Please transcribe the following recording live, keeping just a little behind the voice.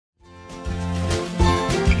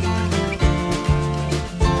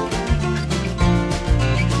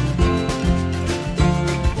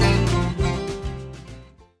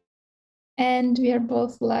and we are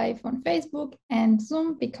both live on Facebook and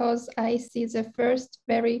Zoom because I see the first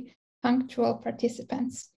very punctual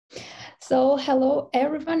participants. So hello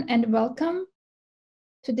everyone and welcome.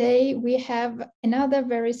 Today we have another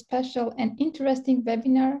very special and interesting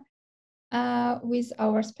webinar with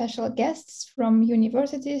our special guests from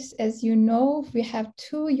universities. As you know, we have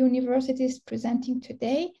 2 universities presenting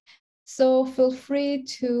today. So feel free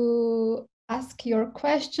to ask your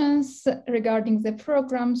questions regarding the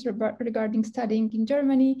programs, regarding studying in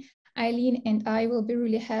Germany. Eileen and I will be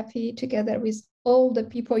really happy together with all the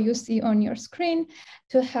people you see on your screen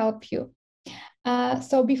to help you.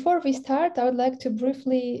 So before we start, I would like to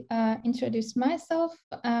briefly introduce myself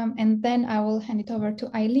and then I will hand it over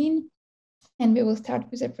to Eileen and we will start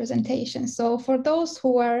with the presentation. So for those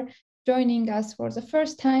who are joining us for the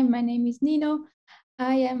first time, my name is Nino.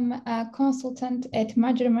 I am a consultant at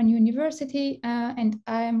Magerman University and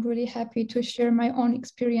I am really happy to share my own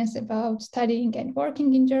experience about studying and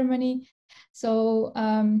working in Germany. So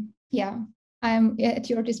yeah, I'm at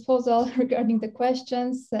your disposal regarding the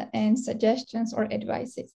questions and suggestions or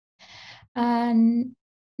advices. And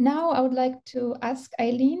now I would like to ask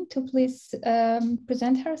Eileen to please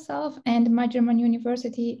present herself and Magerman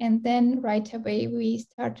University, and then right away we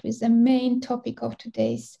start with the main topic of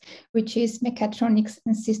today's, which is Mechatronics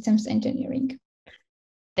and Systems Engineering.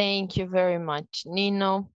 Thank you very much,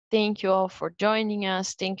 Nino. Thank you all for joining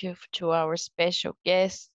us. Thank you to our special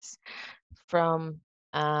guests from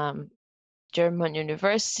German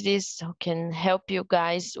universities who can help you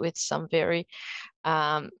guys with some very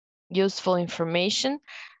useful information.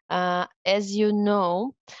 As you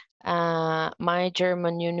know, my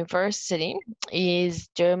German university is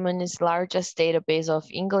Germany's largest database of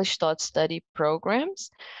English taught study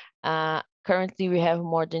programs. Currently, we have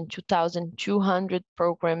more than 2,200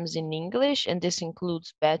 programs in English, and this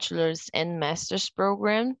includes bachelor's and master's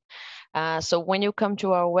programs. So when you come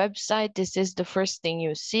to our website, this is the first thing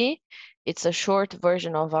you see. It's a short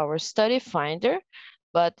version of our study finder,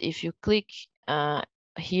 but if you click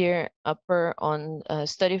here upper on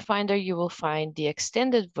study finder, you will find the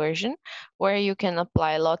extended version where you can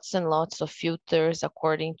apply lots and lots of filters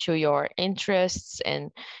according to your interests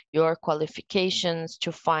and your qualifications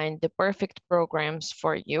to find the perfect programs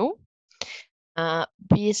for you.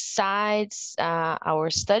 Besides our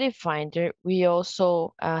study finder, we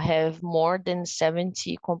also have more than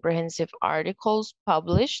 70 comprehensive articles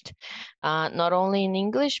published, not only in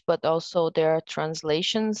English, but also there are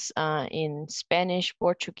translations in Spanish,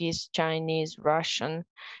 Portuguese, Chinese, Russian,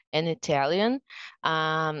 and Italian.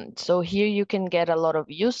 So here you can get a lot of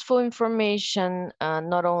useful information,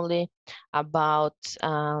 not only about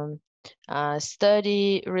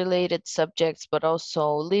study-related subjects, but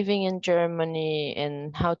also living in Germany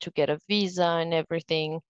and how to get a visa and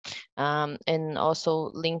everything, and also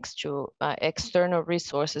links to external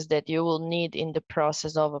resources that you will need in the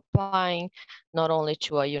process of applying, not only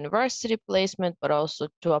to a university placement, but also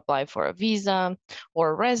to apply for a visa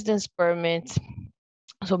or residence permit.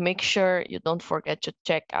 So make sure you don't forget to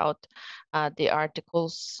check out the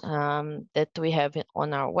articles that we have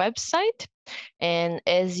on our website. And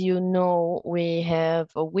as you know, we have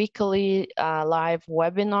a weekly live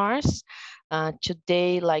webinars.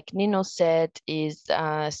 Today, like Nino said, is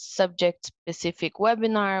a subject-specific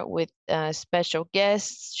webinar with special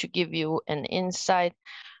guests to give you an insight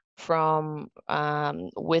from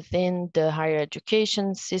within the higher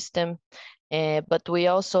education system. But we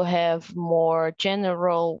also have more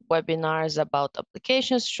general webinars about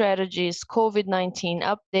application strategies, COVID-19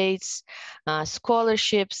 updates,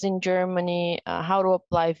 scholarships in Germany, how to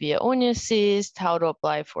apply via UniAssist, how to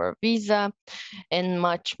apply for a visa, and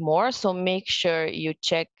much more. So make sure you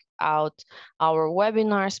check out our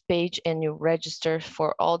webinars page and you register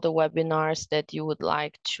for all the webinars that you would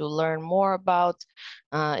like to learn more about.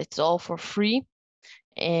 It's all for free.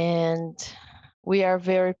 And we are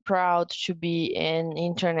very proud to be an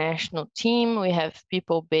international team. We have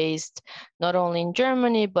people based not only in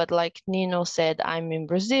Germany, but like Nino said, I'm in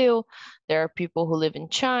Brazil. There are people who live in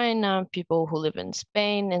China, people who live in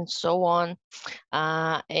Spain, and so on.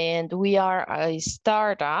 And we are a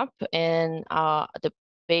startup and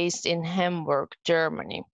based in Hamburg,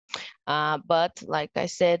 Germany. But like I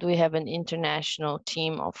said, we have an international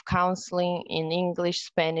team of counseling in English,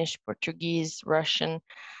 Spanish, Portuguese, Russian,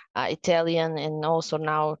 Italian, and also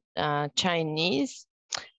now Chinese.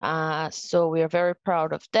 So we are very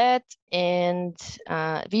proud of that. And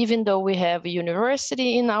even though we have a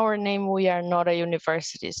university in our name, we are not a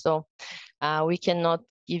university. So we cannot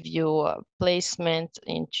give you a placement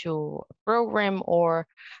into a program or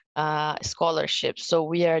scholarship. So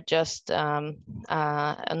we are just an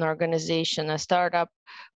organization, a startup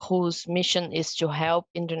whose mission is to help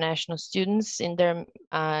international students in their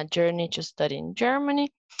journey to study in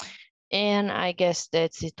Germany. And I guess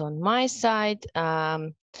that's it on my side.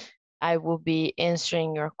 I will be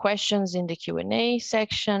answering your questions in the Q&A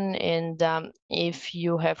section. And if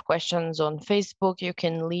you have questions on Facebook, you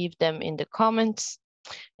can leave them in the comments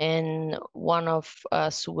and one of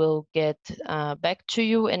us will get back to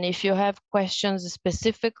you. And if you have questions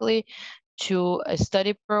specifically to a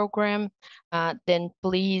study program, then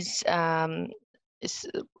please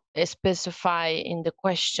specify in the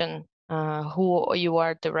question who you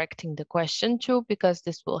are directing the question to, because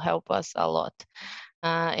this will help us a lot.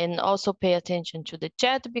 And also pay attention to the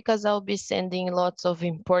chat, because I'll be sending lots of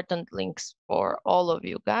important links for all of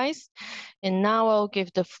you guys. And now I'll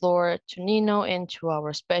give the floor to Nino and to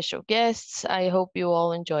our special guests. I hope you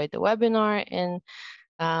all enjoyed the webinar, and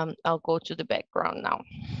I'll go to the background now.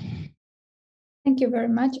 Thank you very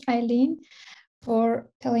much, Eileen, for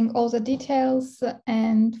telling all the details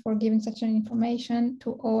and for giving such an information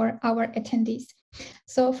to our attendees.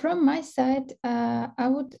 So from my side, I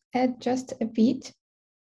would add just a bit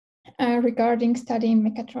regarding studying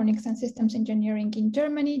mechatronics and systems engineering in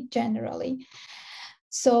Germany generally.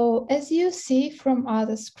 So as you see from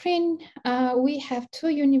the screen, we have 2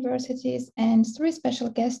 universities and 3 special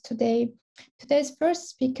guests today. Today's first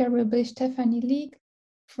speaker will be Stefanie Lieg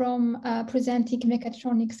from presenting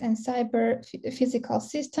mechatronics and cyber physical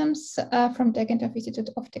systems from Deggendorf Institute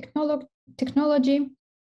of Technology.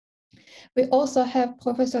 We also have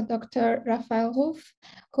Professor Dr. Raphael Ruf,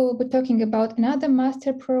 who will be talking about another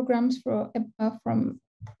master programs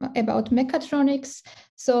about mechatronics.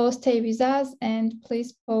 So stay with us and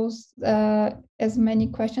please pose as many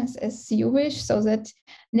questions as you wish, so that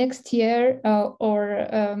next year or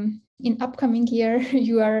in upcoming year,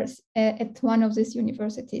 you are at one of these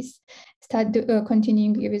universities,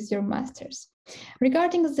 continuing with your masters.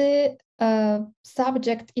 Regarding the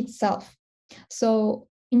subject itself, so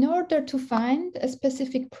in order to find a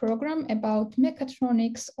specific program about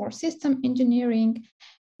mechatronics or system engineering,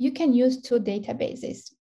 you can use 2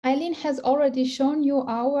 databases. Eileen has already shown you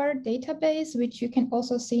our database, which you can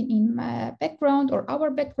also see in my background or our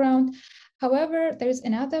background. However, there is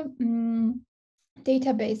another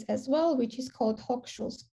database as well, which is called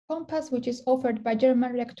Hochschulkompass, which is offered by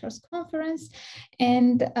German Rectors Conference.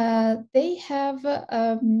 And they have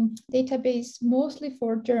a database mostly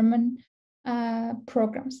for German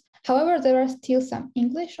programs. However, there are still some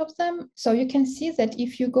English of them. So you can see that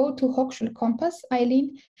if you go to Hochschulkompass,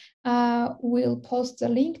 Eileen will post the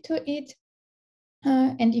link to it.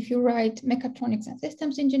 And if you write Mechatronics and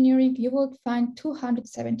Systems Engineering, you will find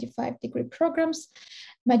 275 degree programs,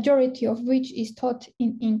 majority of which is taught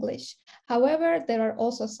in English. However, there are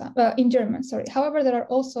also some, in German, sorry. However, there are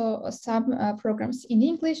also some programs in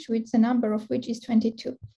English, with the number of which is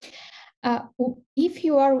 22. If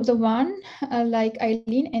you are the one like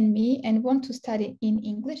Eileen and me and want to study in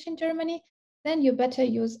English in Germany, then you better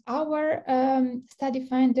use our study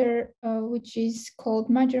finder, which is called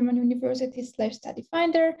My German University /Study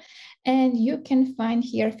Finder. And you can find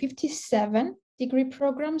here 57 degree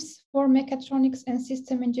programs for mechatronics and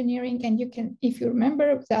system engineering. And you can, if you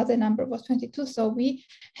remember, the other number was 22. So we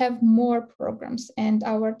have more programs, and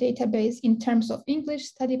our database in terms of English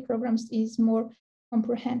study programs is more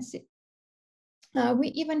comprehensive. We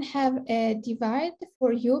even have a divide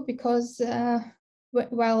for you, because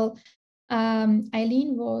while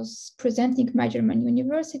Eileen was presenting My German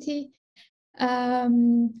University, there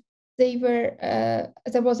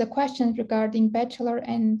was a question regarding bachelor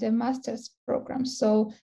and the master's programs.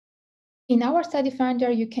 So in our study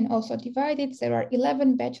finder, you can also divide it. There are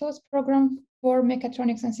 11 bachelor's programs for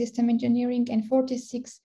mechatronics and system engineering and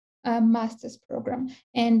 46 master's program.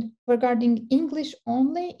 And regarding English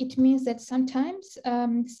only, it means that sometimes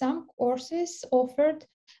some courses offered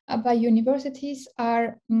by universities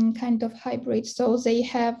are kind of hybrid. So they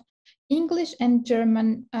have English and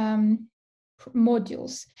German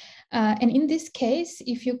modules. And in this case,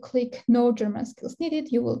 if you click no German skills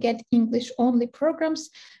needed, you will get English only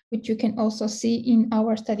programs, which you can also see in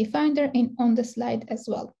our study finder and on the slide as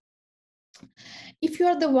well. If you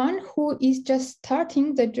are the one who is just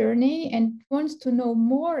starting the journey and wants to know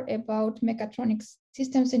more about mechatronics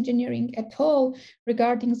systems engineering at all,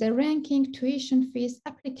 regarding the ranking, tuition fees,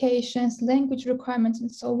 applications, language requirements, and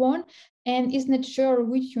so on, and is not sure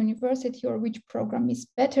which university or which program is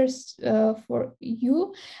better for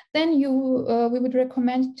you, then we would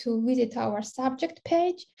recommend to visit our subject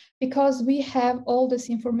page, because we have all this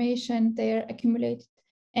information there accumulated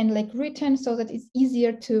and like written, so that it's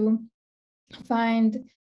easier to find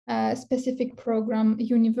a specific program,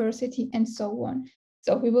 university, and so on.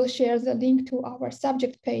 So we will share the link to our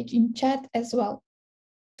subject page in chat as well.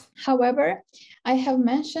 However, I have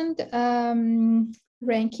mentioned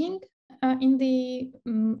ranking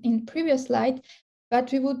in previous slide,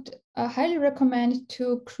 but we would highly recommend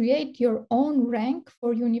to create your own rank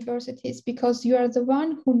for universities, because you are the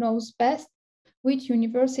one who knows best which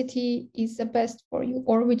university is the best for you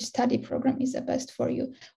or which study program is the best for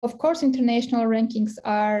you. Of course, international rankings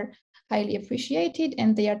are highly appreciated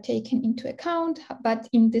and they are taken into account, but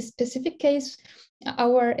in this specific case,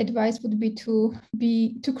 our advice would be to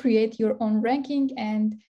create your own ranking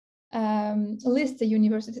and list the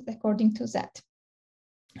universities according to that.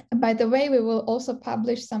 By the way, we will also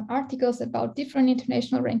publish some articles about different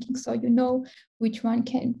international rankings, so you know which one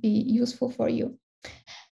can be useful for you.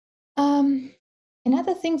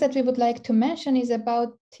 Another thing that we would like to mention is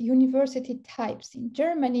about university types in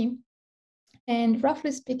Germany. And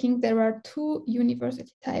roughly speaking, there are two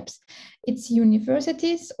university types. It's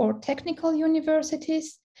universities or technical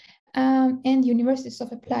universities and universities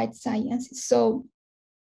of applied sciences. So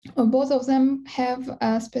both of them have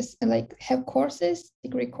courses,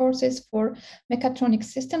 degree courses for mechatronics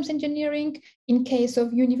systems engineering. In case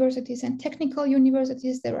of universities and technical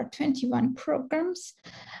universities, there are 21 programs.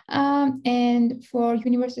 And for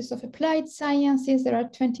universities of applied sciences, there are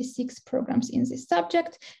 26 programs in this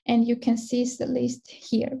subject, and you can see the list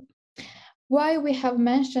here. Why we have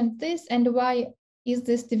mentioned this and why is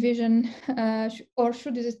this division or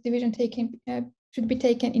should this division should be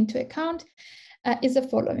taken into account is the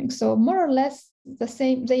following. So more or less the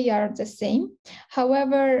same, they are the same.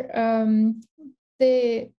 However,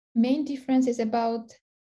 the main difference is about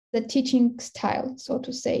the teaching style, so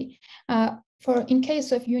to say. In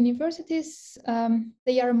case of universities,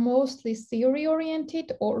 they are mostly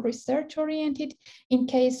theory-oriented or research-oriented. In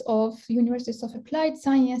case of universities of applied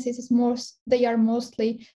sciences, they are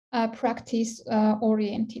mostly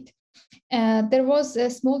practice-oriented. There was a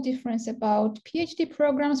small difference about PhD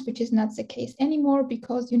programs, which is not the case anymore,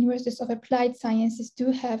 because universities of applied sciences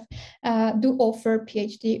do offer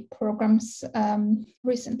PhD programs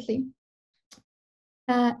recently.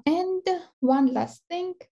 And one last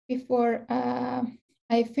thing before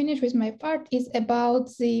I finish with my part is about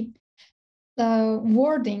the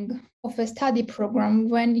wording of a study program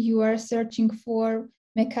when you are searching for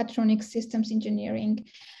mechatronics systems engineering.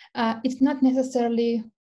 It's not necessarily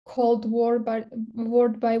called word by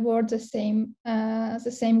word the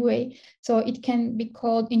same way. So it can be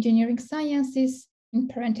called engineering sciences. In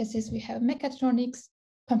parentheses, we have mechatronics,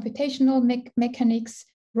 computational mechanics,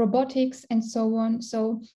 robotics, and so on.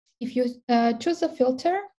 So if you choose a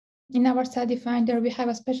filter in our study finder, we have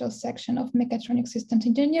a special section of mechatronics systems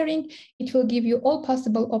engineering. It will give you all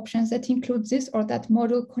possible options that include this or that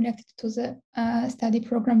module connected to the study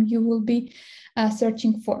program you will be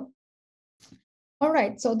searching for. All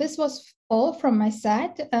right, so this was all from my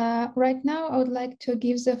side. Right now, I would like to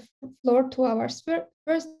give the floor to our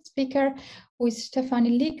first speaker, who is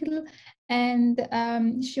Stefanie Liegl,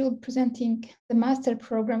 and she will be presenting the master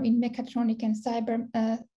program in mechatronic and cyber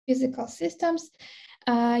physical systems.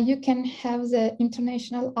 You can have the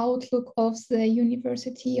international outlook of the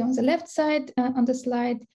university on the left side on the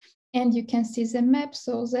slide, and you can see the map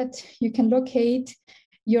so that you can locate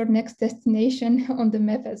your next destination on the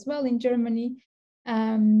map as well in Germany.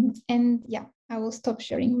 And yeah, I will stop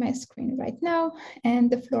sharing my screen right now,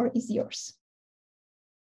 and the floor is yours.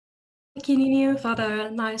 Thank you, Nini, for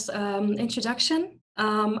the nice introduction.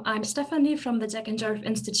 I'm Stefanie from the Deggendorf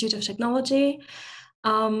Institute of Technology.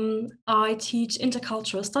 I teach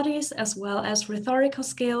intercultural studies as well as rhetorical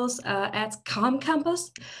skills at 𝘗𝘢𝘪𝘥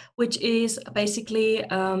campus, which is basically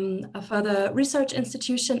a further research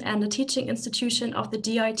institution and a teaching institution of the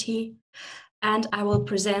DIT. And I will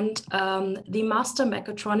present the Master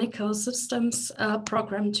Mechatronical Systems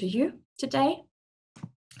program to you today.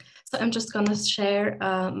 So I'm just going to share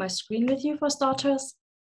my screen with you for starters.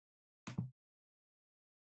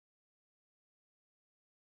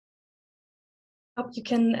 Hope you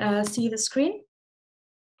can see the screen.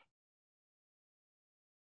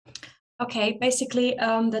 Okay, basically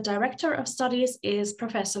the director of studies is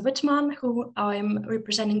Professor Wittmann, who I'm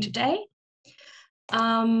representing today.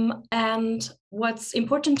 And what's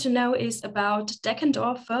important to know is about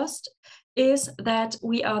Deggendorf first, is that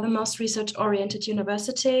we are the most research-oriented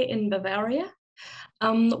university in Bavaria.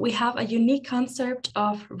 We have a unique concept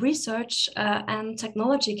of research and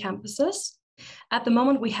technology campuses. At the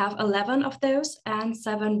moment, we have 11 of those and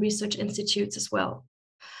 7 research institutes as well.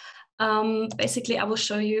 Basically, I will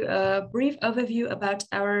show you a brief overview about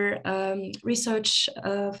our research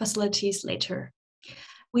facilities later.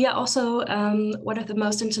 We are also one of the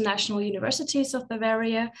most international universities of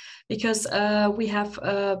Bavaria, because we have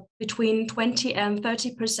between 20 and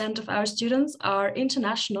 30% of our students are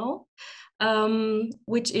international,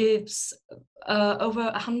 which is over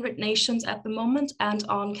 100 nations at the moment. And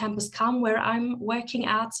on Campus 𝘗𝘢, where I'm working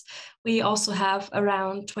at, we also have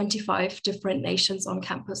around 25 different nations on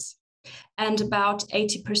campus. And about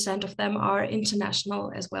 80% of them are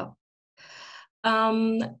international as well.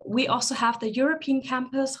 We also have the European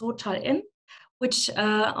campus, 𝘱𝘢𝘪𝘥, which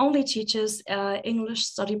only teaches English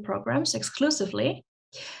study programs exclusively.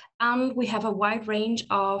 And we have a wide range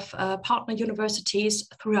of partner universities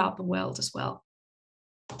throughout the world as well.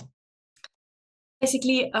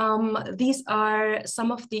 Basically, these are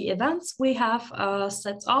some of the events we have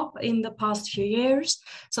set up in the past few years.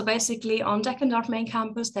 So basically on Deggendorf main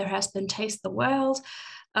campus, there has been Taste the World.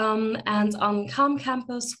 And on 𝘗𝘢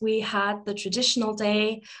campus, we had the traditional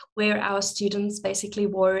day where our students basically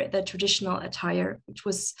wore the traditional attire, which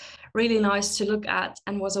was really nice to look at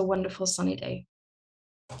and was a wonderful sunny day.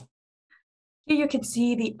 Here you can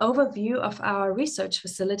see the overview of our research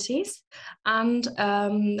facilities, and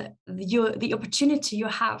the opportunity you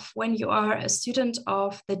have when you are a student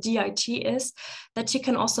of the DIT is that you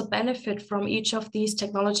can also benefit from each of these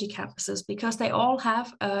technology campuses, because they all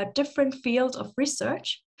have a different field of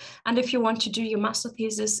research. And if you want to do your master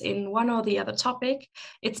thesis in one or the other topic,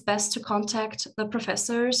 it's best to contact the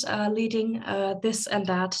professors leading this and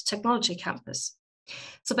that technology campus.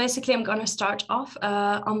 So basically, I'm going to start off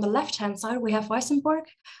on the left-hand side. We have Ravensburg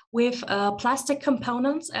with plastic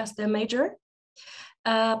components as their major.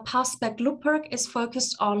 𝘗𝘢𝘪𝘥 is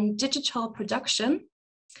focused on digital production.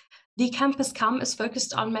 The Campus 𝘗𝘢 is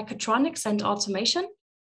focused on mechatronics and automation.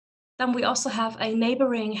 Then we also have a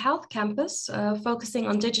neighboring health campus focusing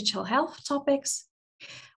on digital health topics.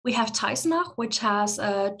 We have Eisenach, which has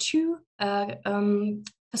two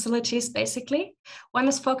facilities, basically. One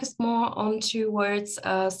is focused more on towards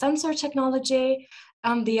sensor technology,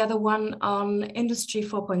 and the other one on Industry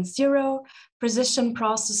 4.0, precision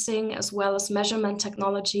processing, as well as measurement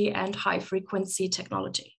technology and high frequency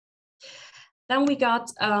technology. Then we got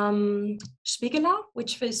𝘱𝘢𝘪𝘥,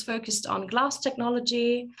 which is focused on glass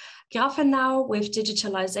technology, Grafenau with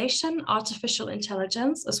digitalization, artificial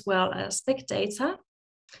intelligence, as well as big data.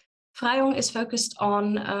 Freyung is focused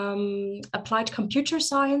on applied computer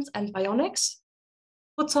science and bionics.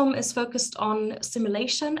 Bochum is focused on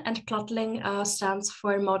simulation, and Plattling stands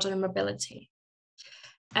for modern mobility.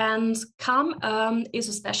 And 𝘗𝘢 is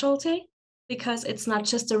a specialty, because it's not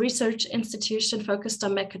just a research institution focused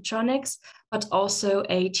on mechatronics, but also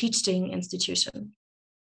a teaching institution.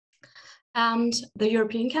 And the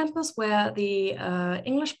European campus, where the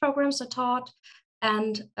English programs are taught,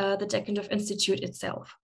 and the Deggendorf Institute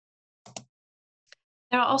itself.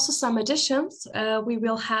 There are also some additions we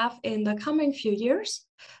will have in the coming few years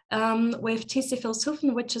with TC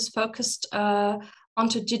Vilshofen, which is focused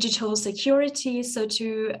onto digital security, so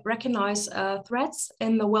to recognize threats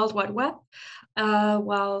in the World Wide Web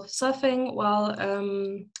while surfing, while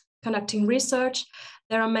conducting research.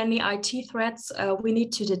 There are many IT threats we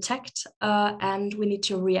need to detect and we need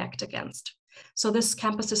to react against. So this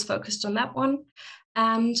campus is focused on that one.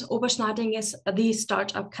 And Oberschneiding is the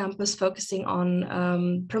startup campus focusing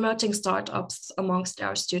on promoting startups amongst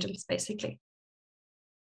our students, basically.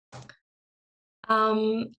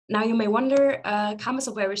 Now you may wonder, 𝘗𝘢 is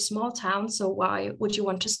a very small town, so why would you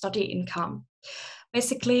want to study in 𝘗𝘢?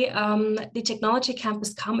 Basically, the technology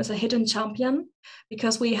campus 𝘗𝘢 is a hidden champion,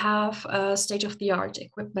 because we have state-of-the-art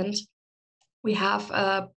equipment. We have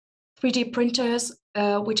 3D printers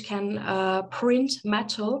which can print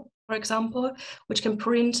metal, for example, which can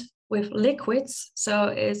print with liquids. So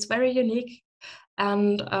it's very unique.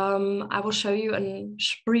 And I will show you a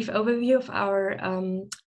brief overview of our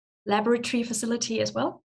laboratory facility as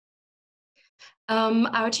well.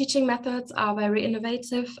 Our teaching methods are very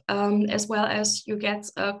innovative, as well as you get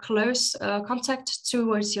a close contact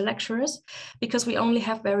towards your lecturers, because we only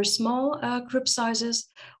have very small group sizes,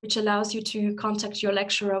 which allows you to contact your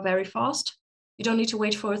lecturer very fast. You don't need to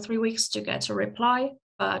wait for 3 weeks to get a reply,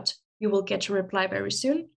 but you will get a reply very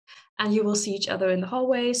soon, and you will see each other in the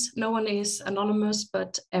hallways. No one is anonymous,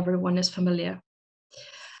 but everyone is familiar.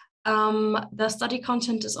 The study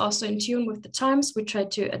content is also in tune with the times. We try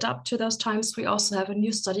to adapt to those times. We also have a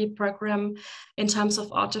new study program in terms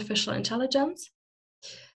of artificial intelligence.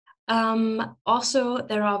 Also,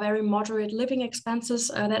 there are very moderate living expenses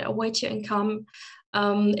that await you in 𝘗𝘢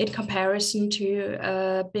in comparison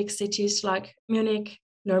to big cities like Munich,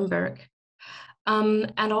 Nuremberg.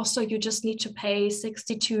 And also you just need to pay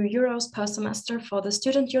 62 euros per semester for the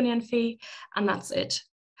student union fee, and that's it.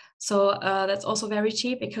 So that's also very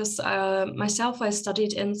cheap because myself, I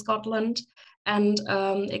studied in Scotland, and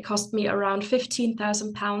it cost me around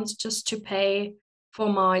 £15,000 just to pay for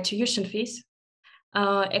my tuition fees,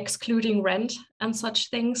 excluding rent and such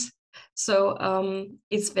things. So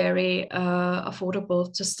it's very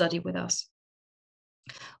affordable to study with us.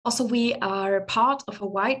 Also, we are part of a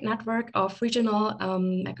wide network of regional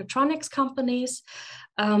mechatronics companies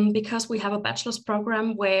because we have a bachelor's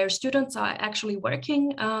program where students are actually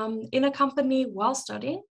working in a company while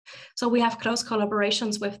studying. So we have close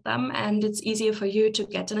collaborations with them, and it's easier for you to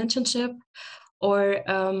get an internship or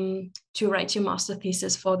to write your master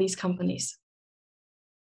thesis for these companies.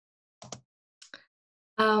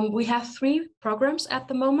 We have 3 programs at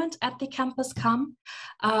the moment at the campus CAM.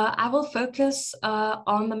 I will focus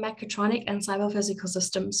on the mechatronic and cyber-physical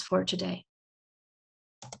systems for today.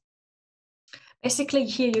 Basically,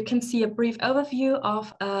 here you can see a brief overview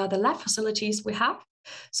of the lab facilities we have.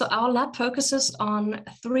 So our lab focuses on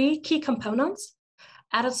 3 key components: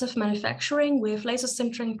 additive manufacturing with laser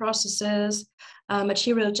sintering processes,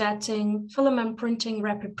 material jetting, filament printing,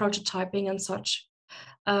 rapid prototyping, and such.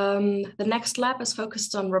 The next lab is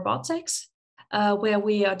focused on robotics, where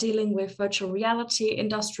we are dealing with virtual reality,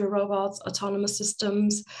 industrial robots, autonomous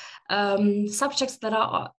systems, subjects that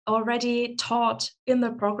are already taught in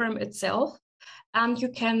the program itself. And you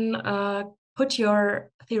can put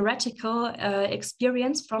your theoretical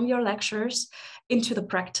experience from your lectures into the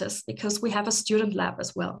practice, because we have a student lab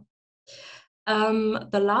as well.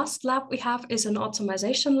 The last lab we have is an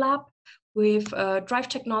optimization lab with drive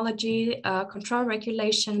technology, control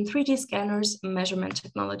regulation, 3D scanners, measurement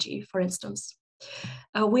technology, for instance.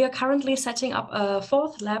 We are currently setting up a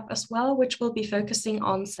 4th lab as well, which will be focusing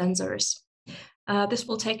on sensors. This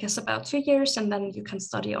will take us about 2 years, and then you can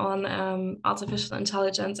study on artificial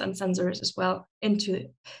intelligence and sensors as well,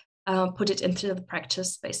 put it into the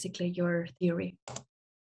practice, basically your theory.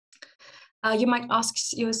 You might ask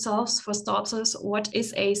yourselves, for starters, what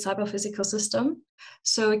is a cyber-physical system?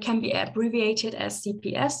 So it can be abbreviated as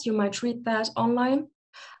CPS. You might read that online.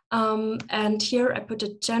 And here I put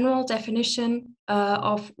a general definition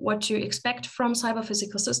of what you expect from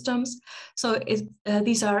cyber-physical systems. So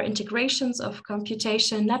these are integrations of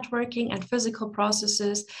computation, networking, and physical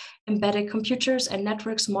processes. Embedded computers and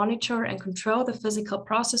networks monitor and control the physical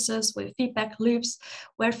processes with feedback loops,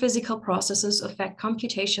 where physical processes affect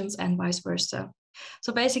computations and vice versa.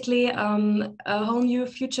 So basically, a whole new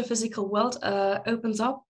future physical world opens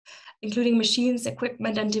up, including machines,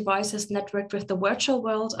 equipment, and devices networked with the virtual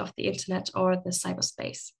world of the internet or the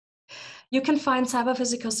cyberspace. You can find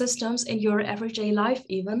cyber-physical systems in your everyday life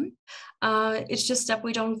even. It's just that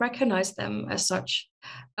we don't recognize them as such.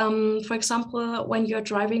 For example, when you're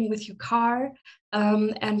driving with your car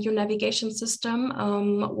and your navigation system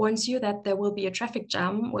warns you that there will be a traffic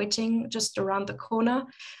jam waiting just around the corner,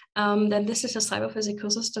 then this is a cyber-physical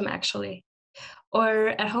system actually. Or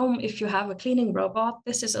at home, if you have a cleaning robot,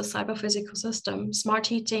 this is a cyber-physical system: smart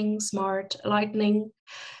heating, smart lighting.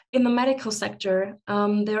 In the medical sector,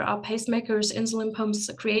 there are pacemakers, insulin pumps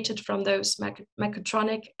created from those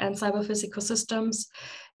mechatronic and cyber-physical systems.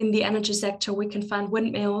 In the energy sector, we can find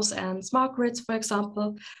windmills and smart grids, for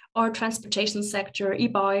example, or transportation sector,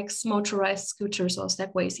 e-bikes, motorized scooters, or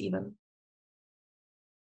segways even.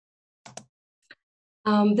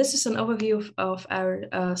 This is an overview of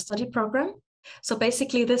our study program. So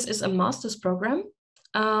basically, this is a master's program.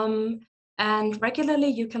 And regularly,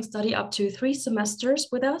 you can study up to 3 semesters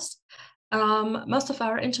with us. Most of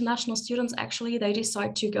our international students, actually, they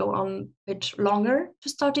decide to go on a bit longer to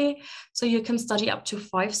study. So you can study up to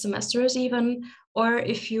 5 semesters even. Or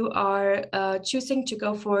if you are choosing to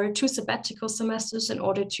go for 2 sabbatical semesters in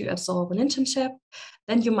order to absorb an internship,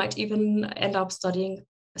 then you might even end up studying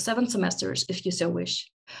 7 semesters if you so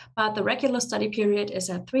wish. But the regular study period is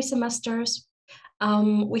at 3 semesters.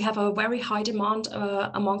 We have a very high demand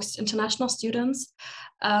amongst international students.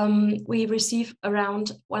 We receive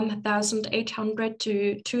around 1,800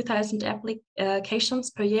 to 2,000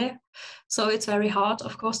 applications per year. So it's very hard,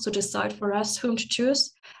 of course, to decide for us whom to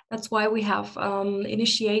choose. That's why we have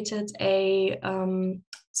initiated a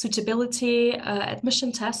suitability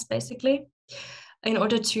admission test, basically, in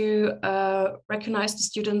order to recognize the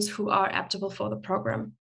students who are aptable for the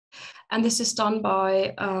program. And this is done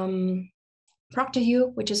by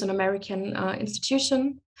ProctorU, which is an American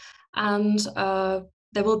institution. And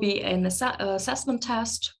there will be an assessment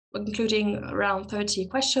test, including around 30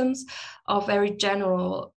 questions of very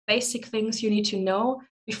general, basic things you need to know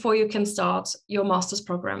before you can start your master's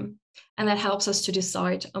program. And that helps us to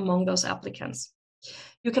decide among those applicants.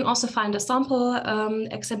 You can also find a sample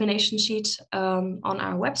examination sheet on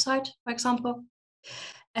our website, for example.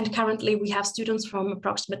 And currently we have students from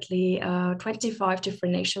approximately 25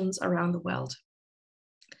 different nations around the world.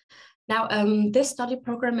 Now, this study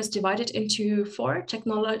program is divided into 4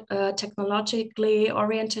 technologically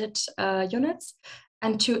oriented units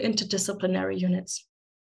and 2 interdisciplinary units.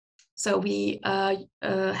 So we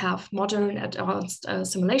have modern advanced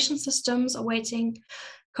simulation systems awaiting,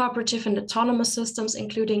 cooperative and autonomous systems,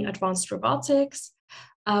 including advanced robotics,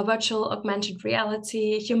 virtual augmented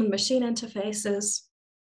reality, human-machine interfaces,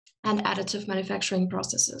 and additive manufacturing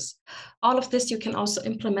processes. All of this you can also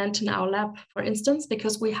implement in our lab, for instance,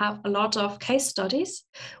 because we have a lot of case studies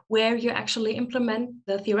where you actually implement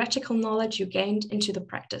the theoretical knowledge you gained into the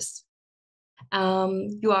practice.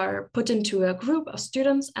 You are put into a group of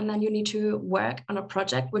students, and then you need to work on a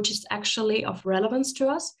project which is actually of relevance to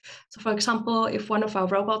us. So for example, if one of our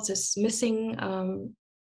robots is missing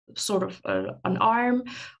sort of an arm,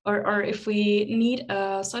 or if we need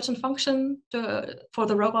a certain function for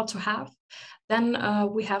the robot to have, then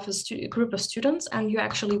we have a group of students, and you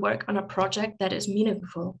actually work on a project that is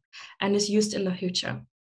meaningful and is used in the future.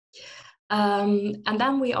 And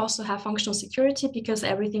then we also have functional security, because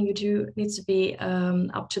everything you do needs to be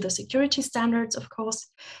up to the security standards, of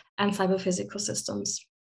course, and cyber-physical systems.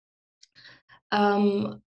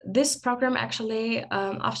 This program actually,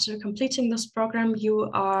 after completing this program, you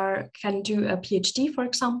can do a PhD, for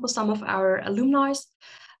example. Some of our alumni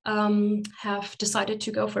have decided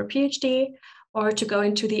to go for a PhD or to go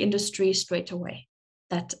into the industry straight away.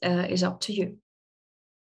 That is up to you.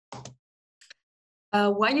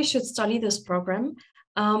 Why you should study this program?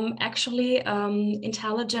 Actually,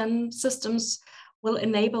 intelligent systems will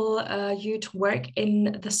enable you to work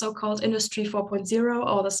in the so-called Industry 4.0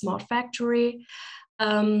 or the smart factory.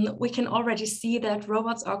 We can already see that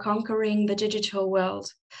robots are conquering the digital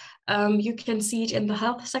world. You can see it in the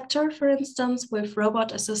health sector, for instance, with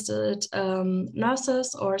robot-assisted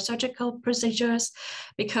nurses or surgical procedures,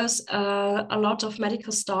 because a lot of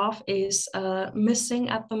medical staff is missing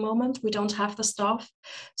at the moment. We don't have the staff,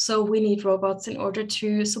 so we need robots in order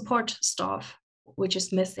to support staff, which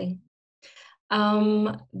is missing.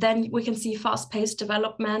 Then we can see fast-paced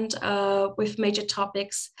development with major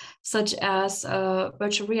topics such as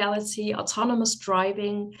virtual reality, autonomous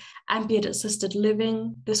driving, ambient assisted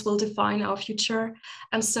living. This will define our future.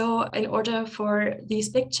 And so in order for these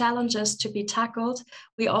big challenges to be tackled,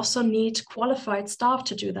 we also need qualified staff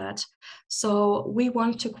to do that. So we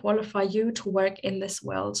want to qualify you to work in this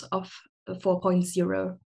world of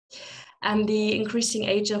 4.0. And the increasing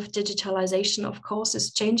age of digitalization, of course,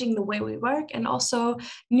 is changing the way we work, and also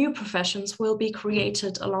new professions will be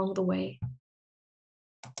created along the way.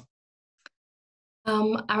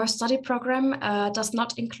 Our study program does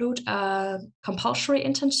not include compulsory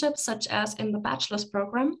internships such as in the bachelor's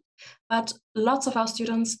program, but lots of our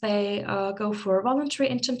students, they go for voluntary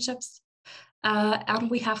internships. And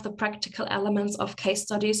we have the practical elements of case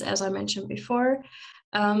studies, as I mentioned before.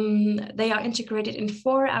 They are integrated in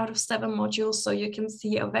 4 out of 7 modules, so you can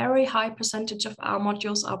see a very high percentage of our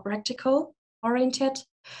modules are practical oriented.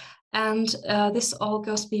 And this all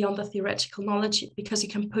goes beyond the theoretical knowledge, because you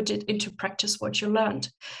can put it into practice what you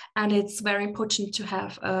learned. And it's very important to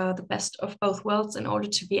have the best of both worlds in order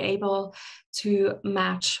to be able to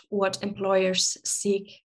match what employers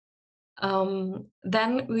seek.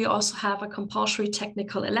 Then we also have a compulsory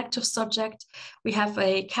technical elective subject. We have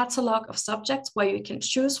a catalog of subjects where you can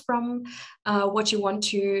choose from what you want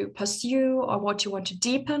to pursue or what you want to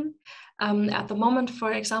deepen. At the moment,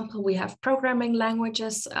 for example, we have programming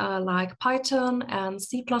languages like Python and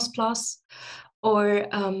C++, or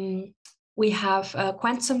we have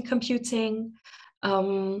quantum computing.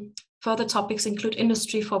 Further topics include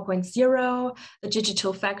Industry 4.0, the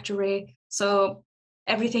digital factory. So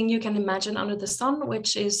everything you can imagine under the sun,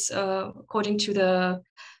 which is according to the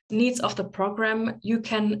needs of the program, you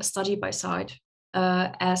can study by side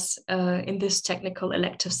as in this technical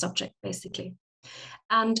elective subject, basically.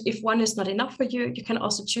 And if one is not enough for you, you can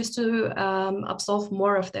also choose to absolve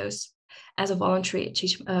more of those as a voluntary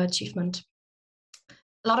achievement.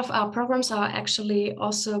 A lot of our programs are actually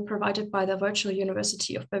also provided by the Virtual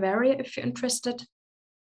University of Bavaria, if you're interested.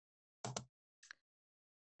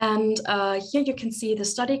 And here you can see the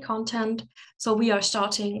study content. So we are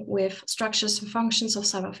starting with structures and functions of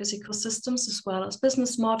cyber-physical systems, as well as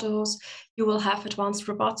business models. You will have advanced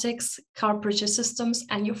robotics, cooperative systems,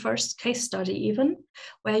 and your first case study even,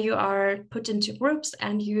 where you are put into groups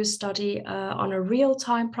and you study on a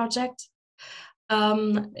real-time project.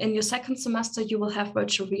 In your second semester, you will have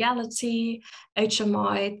virtual reality,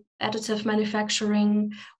 HMI, additive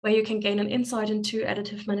manufacturing, where you can gain an insight into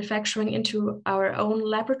additive manufacturing into our own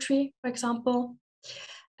laboratory, for example.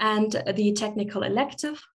 and the technical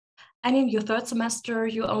elective. And in your third semester,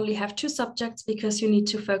 you only have 2 subjects because you need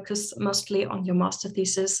to focus mostly on your master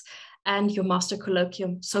thesis and your master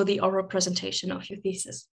colloquium, so the oral presentation of your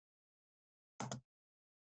thesis.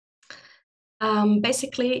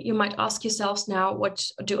 Basically, you might ask yourselves now, what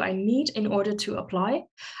do I need in order to apply?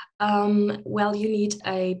 Well, you need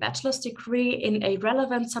a bachelor's degree in a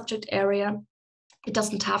relevant subject area. It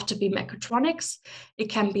doesn't have to be mechatronics. It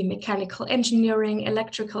can be mechanical engineering,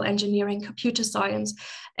 electrical engineering, computer science,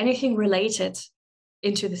 anything related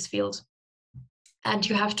into this field. And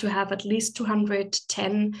you have to have at least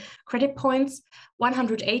 210 credit points.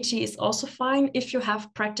 180 is also fine if you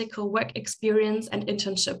have practical work experience and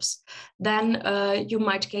internships. Then you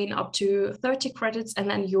might gain up to 30 credits, and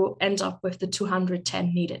then you end up with the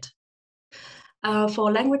 210 needed.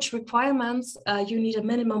 For language requirements, you need a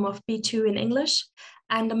minimum of B2 in English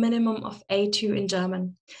and a minimum of A2 in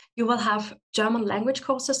German. You will have German language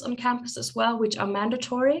courses on campus as well, which are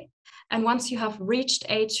mandatory. And once you have reached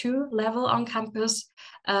A2 level on campus,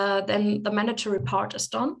 then the mandatory part is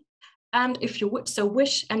done. And if you so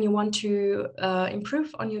wish and you want to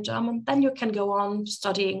improve on your German, then you can go on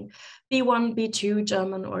studying B1, B2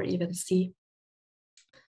 German, or even C.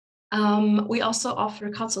 We also offer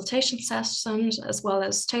consultation sessions as well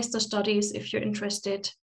as taster studies if you're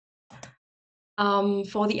interested.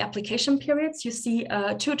 For the application periods, you see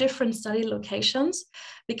 2 different study locations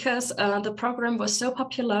because the program was so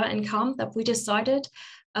popular in 𝘗 that we decided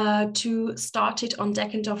to start it on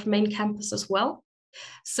Deggendorf main campus as well.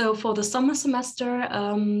 So for the summer semester,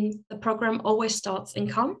 the program always starts in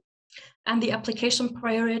𝘗, and the application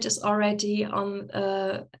period is already on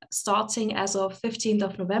starting as of 15th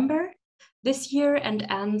of November this year and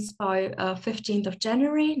ends by 15th of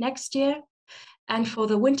January next year. And for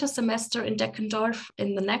the winter semester in Deggendorf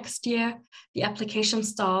in the next year, the application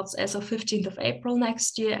starts as of 15th of April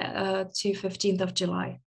next year to 15th of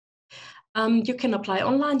July. You can apply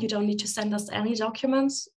online. You don't need to send us any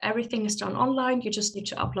documents. Everything is done online. You just need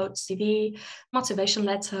to upload CV, motivation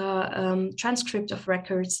letter, transcript of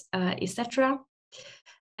records, etc.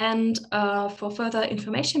 And for further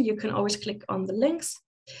information, you can always click on the links.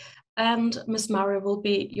 And Ms. Mara will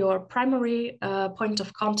be your primary point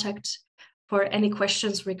of contact for any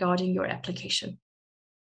questions regarding your application.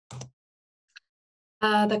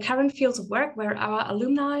 The current fields of work where our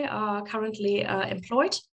alumni are currently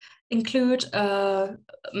employed include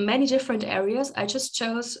many different areas. I just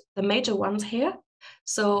chose the major ones here.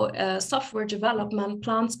 So software development,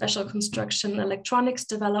 plant special construction, electronics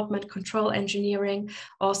development, control engineering,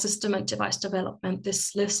 or system and device development.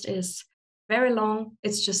 This list is very long.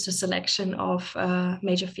 It's just a selection of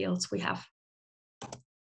major fields we have.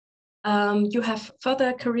 You have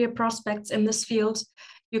further career prospects in this field.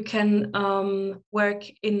 You can work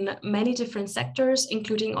in many different sectors,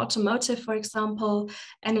 including automotive, for example,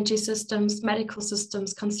 energy systems, medical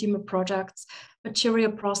systems, consumer products,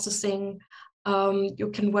 material processing. You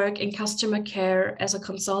can work in customer care as a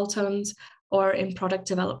consultant or in product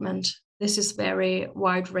development. This is very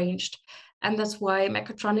wide-ranged. And that's why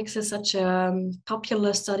mechatronics is such a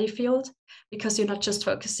popular study field, because you're not just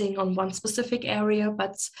focusing on one specific area,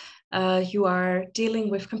 but you are dealing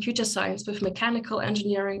with computer science, with mechanical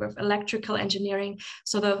engineering, with electrical engineering.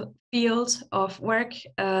 So the field of work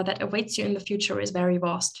that awaits you in the future is very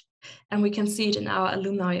vast. And we can see it in our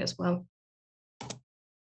alumni as well.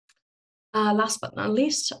 Last but not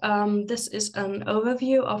least, this is an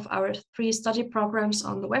overview of our 3 study programs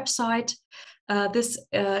on the website. This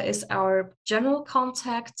is our general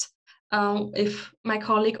contact. If my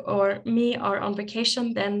colleague or me are on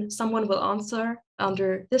vacation, then someone will answer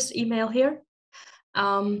under this email here.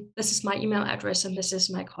 This is my email address and this is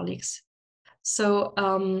my colleague's. So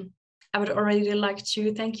I would already like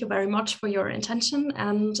to thank you very much for your attention.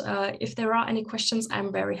 And if there are any questions,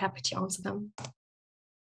 I'm very happy to answer them.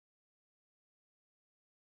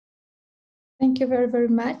 Thank you very, very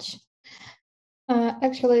much.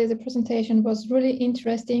 Actually, the presentation was really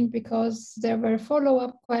interesting because there were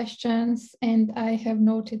follow-up questions and I have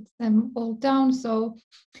noted them all down. So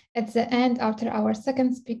at the end, after our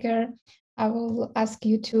second speaker, I will ask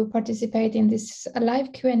you to participate in this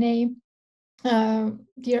live Q&A.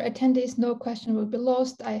 Dear attendees, no question will be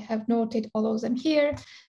lost. I have noted all of them here,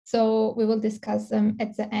 so we will discuss them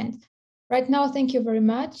at the end. Right now, thank you very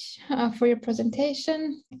much for your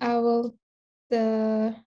presentation. I will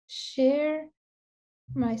share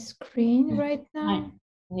my screen right now. Hi,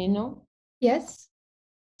 Nino? Yes?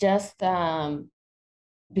 Just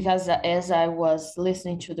because as I was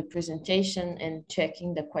listening to the presentation and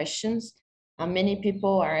checking the questions, many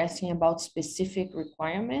people are asking about specific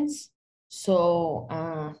requirements. So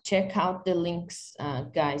check out the links,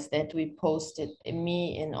 guys, that we posted,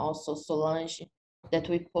 me and also Solange, that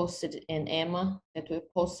we posted, and Emma, that we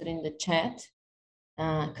posted in the chat,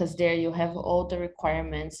 because there you have all the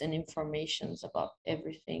requirements and informations about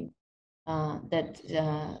everything that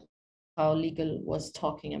𝘱𝘢𝘪𝘥 was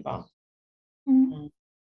talking about.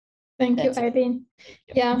 Thank you, Eileen.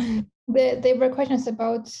 Yeah, there were questions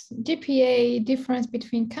about GPA difference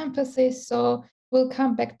between campuses, so we'll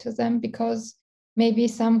come back to them because maybe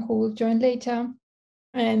some who will join later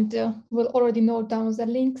and will already note down the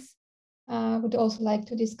links would also like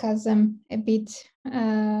to discuss them a bit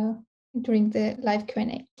during the live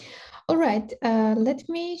Q&A. All right, let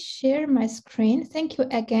me share my screen. Thank you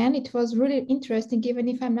again. It was really interesting, even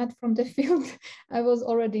if I'm not from the field, I was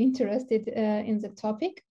already interested in the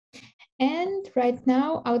topic. And right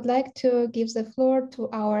now, I would like to give the floor to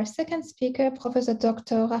our second speaker, Professor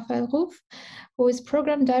Dr. Raphael Ruf, who is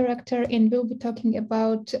Program Director and will be talking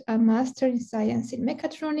about a Master in Science in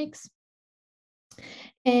Mechatronics.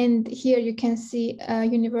 And here you can see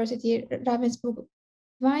University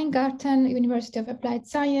Ravensburg-Weingarten, University of Applied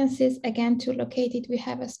Sciences. Again, to locate it, we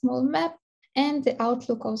have a small map and the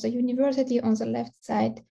outlook of the university on the left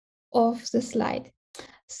side of the slide.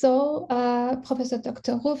 So, Professor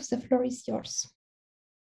Dr. Ruf, the floor is yours.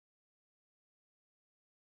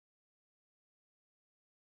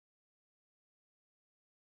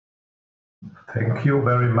 Thank you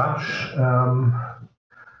very much.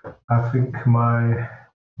 I think my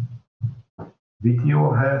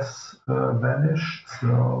video has vanished,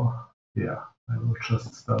 so yeah, I will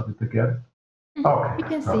just start it again. Okay, we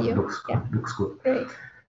can see you. Looks good. Yeah. Looks good. Great,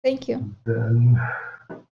 thank you. Then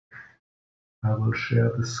I will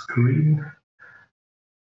share the screen,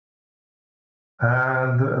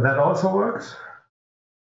 and that also works.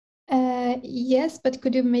 Yes, but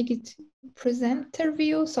could you make it presenter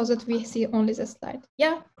view so that we see only the slide?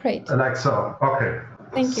 Yeah, great. Like so. Okay.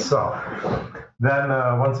 Thank you. So then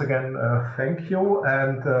once again, thank you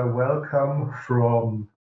and welcome from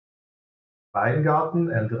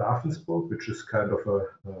Weingarten and Ravensburg, which is kind of a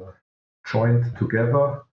joined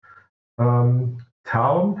together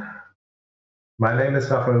town. My name is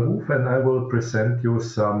Raphael Ruf, and I will present you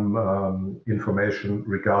some information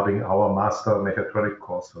regarding our Master Mechatronics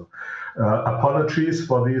course. So, apologies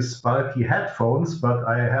for these bulky headphones, but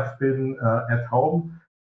I have been at home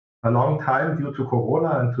a long time due to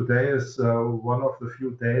Corona, and today is one of the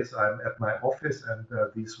few days I'm at my office, and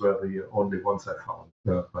these were the only ones I found,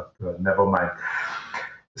 but never mind.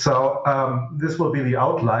 So this will be the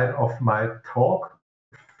outline of my talk.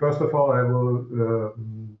 First of all, I will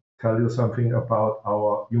tell you something about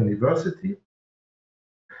our university,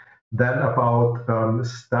 then about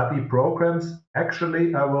study programs.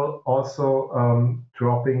 Actually, I will also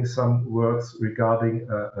dropping some words regarding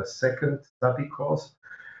a second study course.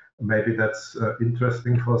 Maybe that's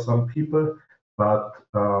interesting for some people, but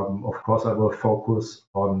of course I will focus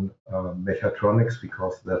on mechatronics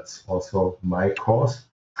because that's also my course.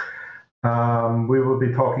 We will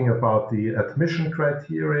be talking about the admission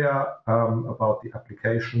criteria, about the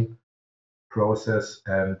application process,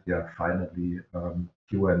 and yeah, finally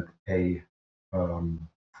Q&A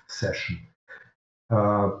session.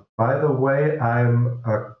 By the way, I'm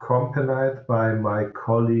accompanied by my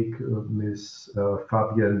colleague, Ms.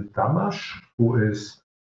 𝘱𝘢𝘳𝘵, who is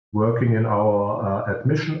working in our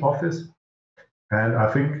admission office. And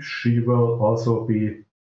I think she will also be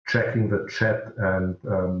checking the chat and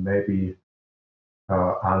maybe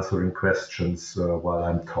answering questions while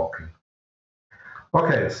I'm talking.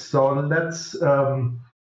 Okay, so let's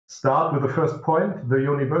start with the first point, the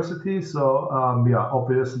university. So yeah,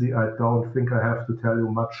 obviously I don't think I have to tell you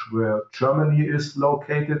much where Germany is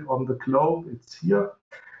located on the globe. It's here.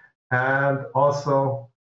 And also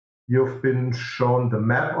you've been shown the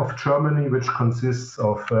map of Germany, which consists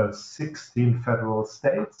of 16 federal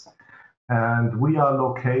states. And we are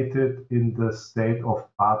located in the state of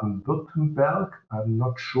Baden-Württemberg. I'm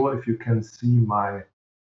not sure if you can see my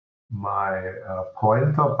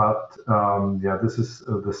pointer, but yeah, this is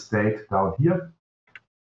the state down here.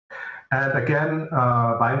 And again,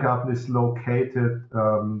 Weingarten is located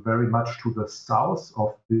very much to the south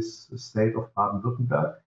of this state of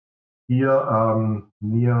Baden-Württemberg, here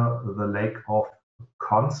near the lake of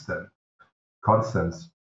Constance.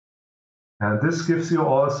 And this gives you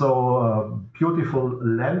also a beautiful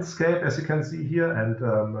landscape, as you can see here, and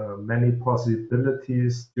many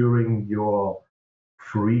possibilities during your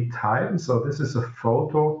free time. So this is a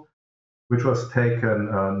photo which was taken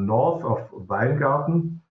north of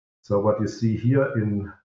Weingarten. So what you see here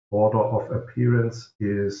in order of appearance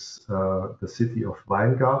is the city of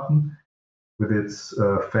Weingarten, with its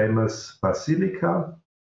famous basilica.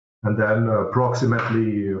 And then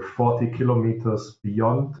approximately 40 kilometers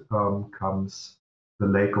beyond comes the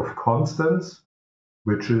Lake of Constance,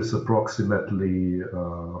 which is approximately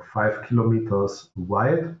 5 kilometers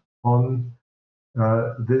wide on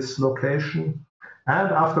this location.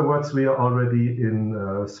 And afterwards, we are already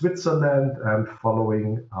in Switzerland, and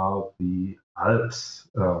following are the Alps,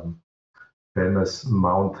 famous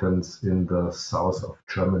mountains in the south of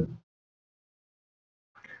Germany.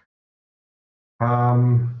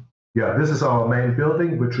 Yeah, this is our main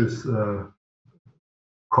building, which is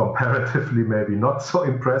comparatively maybe not so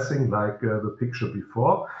impressive like the picture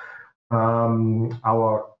before.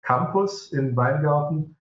 Our campus in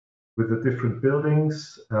Weingarten with the different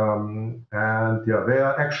buildings, and yeah, they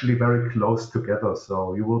are actually very close together.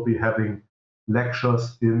 So you will be having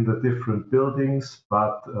lectures in the different buildings,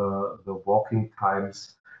 but the walking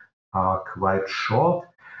times are quite short.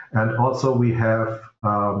 And also we have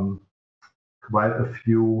quite a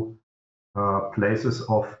few places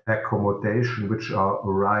of accommodation which are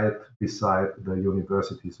right beside the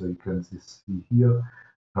university. So you can see here,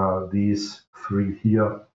 these three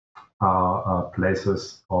here are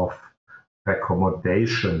places of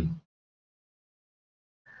accommodation.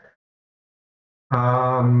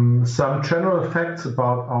 Some general facts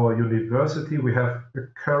about our university. We have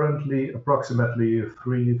currently approximately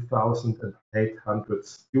 3,800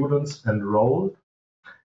 students enrolled.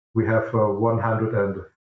 We have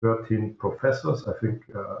 113 professors. I think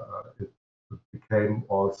it became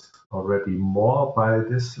already more by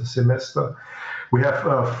this semester. We have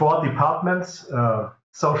 4 departments: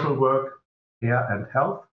 social work, care and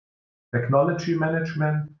health, technology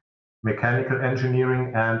management, mechanical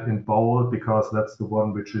engineering, and in bold, because that's the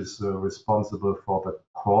one which is responsible for the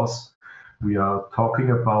course we are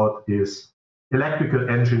talking about, is electrical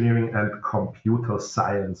engineering and computer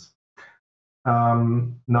science. Now,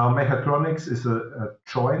 mechatronics is a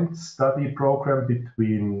joint study program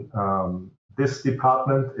between this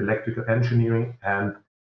department, electrical engineering, and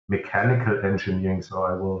mechanical engineering. So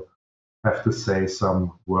I will have to say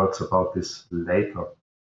some words about this later.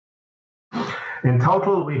 In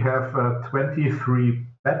total, we have 23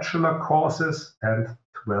 bachelor courses and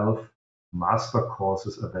 12 master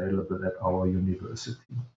courses available at our university.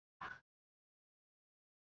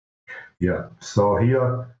 Yeah, so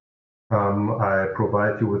here I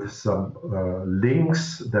provide you with some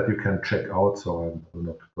links that you can check out, so I will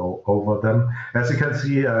not go over them. As you can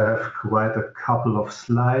see, I have quite a couple of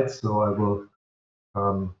slides, so I will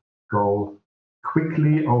go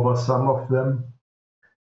quickly over some of them.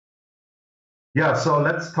 Yeah, so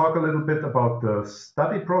let's talk a little bit about the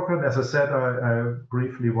study program. As I said, I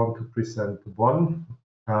briefly want to present one,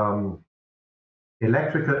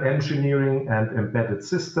 electrical engineering and embedded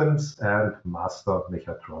systems, and master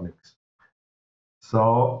mechatronics.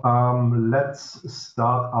 So let's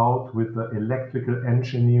start out with the electrical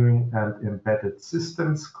engineering and embedded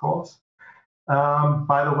systems course.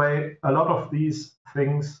 By the way, a lot of these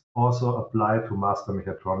things also apply to master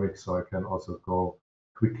mechatronics, so I can also go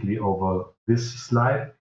quickly over this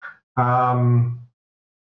slide. The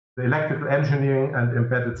electrical engineering and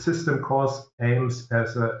embedded system course aims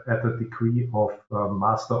at a degree of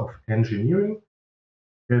Master of Engineering.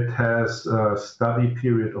 It has a study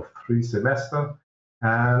period of 3 semesters,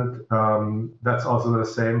 and that's also the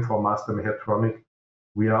same for Master Mechatronics.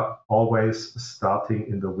 We are always starting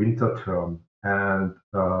in the winter term, and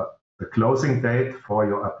the closing date for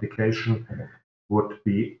your application would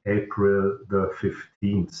be April the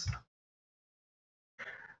 15th.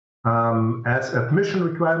 As admission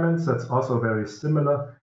requirements, that's also very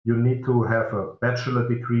similar. You need to have a bachelor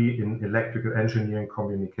degree in electrical engineering,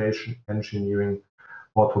 communication engineering,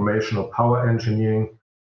 automation or power engineering,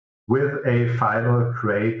 with a final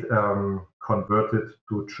grade converted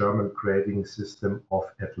to German grading system of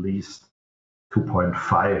at least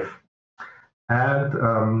 2.5.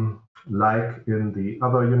 And like in the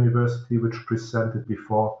other university which presented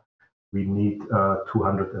before, we need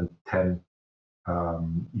 210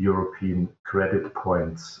 European credit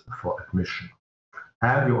points for admission.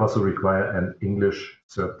 And you also require an English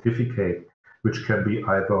certificate, which can be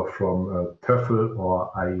either from TOEFL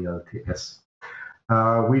or IELTS.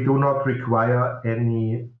 We do not require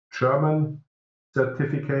any German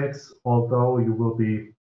certificates, although you will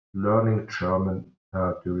be learning German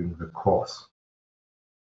during the course.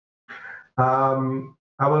 I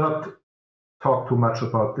will not talk too much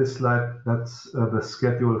about this slide. That's the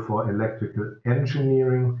schedule for electrical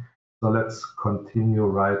engineering. So let's continue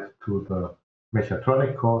right to the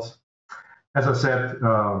mechatronic course. As I said,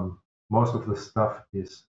 most of the stuff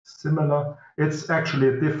is similar. It's actually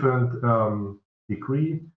a different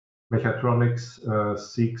degree. Mechatronics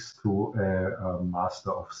seeks to a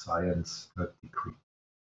Master of Science degree,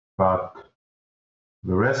 but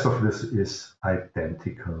the rest of this is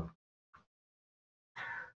identical.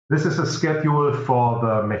 This is a schedule for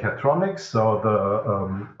the mechatronics, so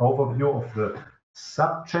the overview of the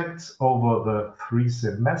subjects over the 3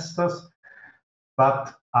 semesters,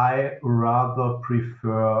 but I rather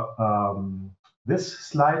prefer this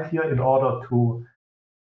slide here in order to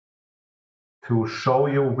show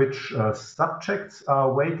you which subjects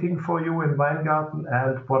are waiting for you in Weingarten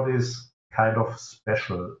and what is kind of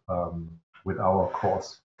special with our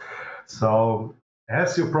course. So,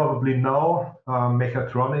 as you probably know,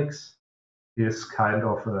 mechatronics is kind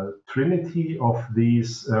of a trinity of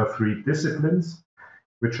these 3 disciplines,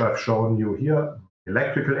 which I've shown you here: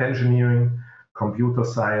 electrical engineering, computer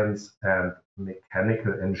science, and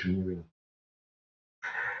mechanical engineering.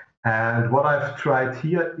 And what I've tried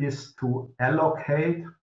here is to allocate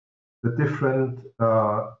the different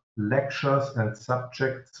lectures and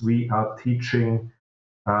subjects we are teaching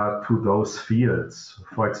to those fields.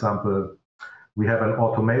 For example, we have an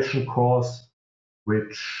automation course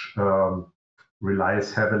which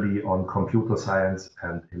relies heavily on computer science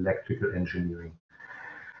and electrical engineering.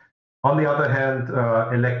 On the other hand,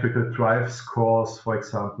 electrical drives course, for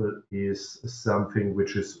example, is something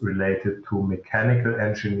which is related to mechanical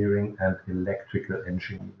engineering and electrical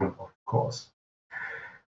engineering, of course.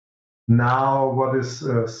 Now, what is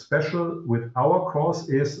special with our course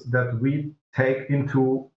is that we take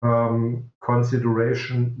into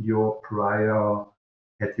consideration your prior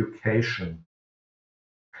education.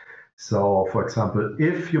 So, for example,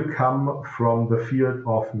 if you come from the field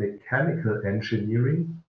of mechanical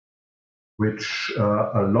engineering, which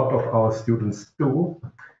a lot of our students do,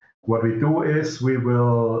 what we do is we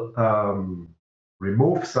will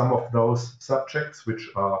remove some of those subjects which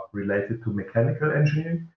are related to mechanical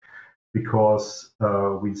engineering, because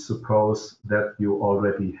we suppose that you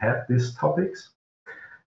already had these topics.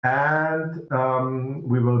 And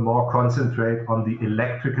we will more concentrate on the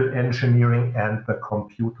electrical engineering and the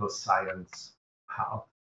computer science part.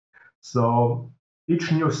 So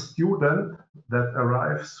each new student that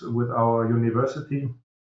arrives with our university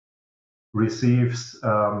receives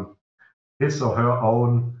his or her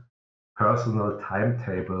own personal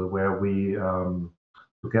timetable, where we,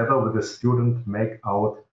 together with the student, make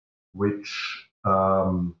out which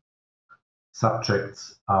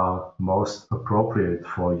subjects are most appropriate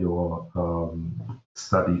for your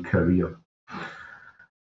study career.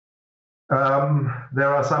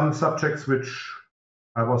 There are some subjects which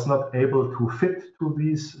I was not able to fit to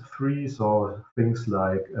these 3, so things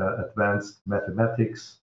like advanced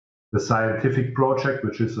mathematics, the scientific project,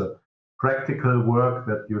 which is a practical work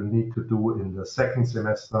that you need to do in the 2nd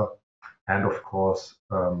semester, and of course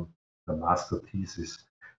the master thesis,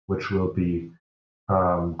 which will be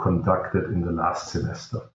conducted in the last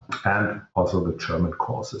semester, and also the German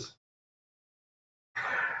courses.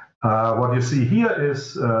 What you see here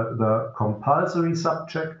is the compulsory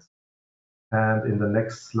subjects, and in the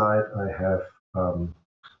next slide I have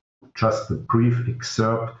just a brief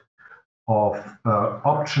excerpt of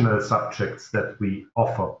optional subjects that we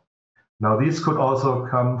offer. Now, these could also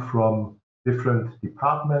come from different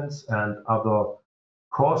departments and other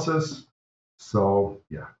courses, so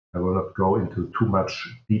yeah, I will not go into too much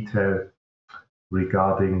detail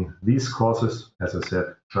regarding these courses. As I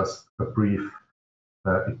said, just a brief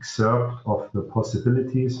excerpt of the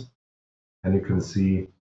possibilities, and you can see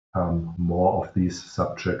more of these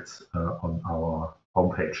subjects on our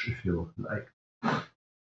homepage if you like.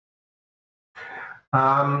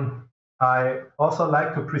 I also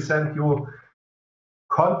like to present you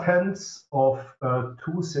contents of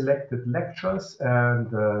 2 selected lectures,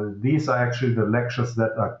 and these are actually the lectures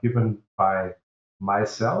that are given by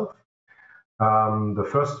myself. The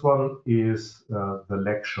first one is the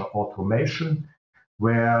lecture Automation,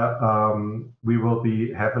 where we will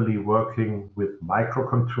be heavily working with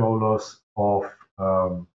microcontrollers of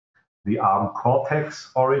the ARM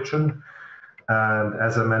Cortex origin, and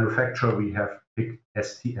as a manufacturer we have picked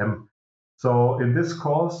STM. So in this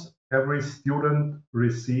course, every student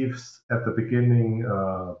receives at the beginning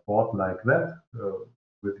a board like that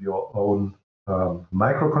with your own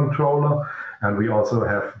microcontroller, and we also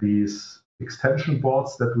have these extension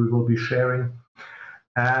boards that we will be sharing.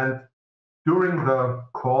 And during the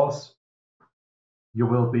course, you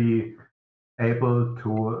will be able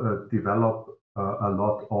to develop a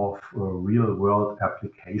lot of real-world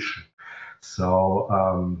application.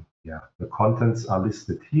 So yeah, the contents are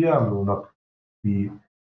listed here. I will not be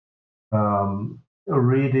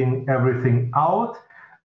reading everything out,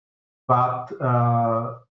 but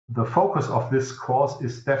the focus of this course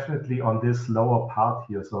is definitely on this lower part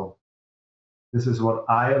here. So this is what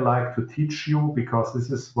I like to teach you, because this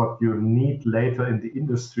is what you need later in the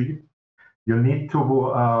industry. You need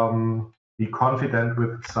to be confident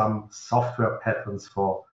with some software patterns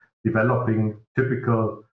for developing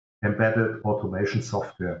typical embedded automation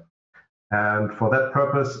software. And for that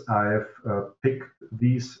purpose, I've picked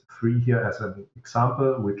these three here as an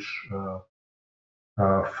example, which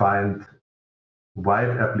find wide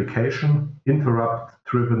application,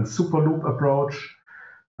 interrupt-driven superloop approach,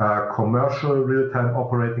 commercial real-time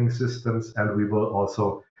operating systems, and we will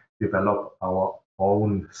also develop our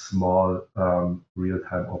own small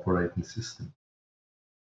real-time operating system.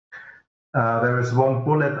 There is one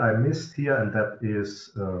bullet I missed here, and that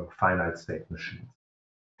is finite state machines.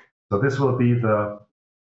 So this will be the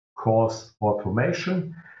course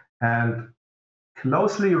automation, and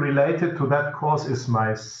closely related to that course is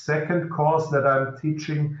my second course that I'm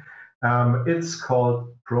teaching. It's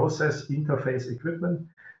called Process Interface Equipment,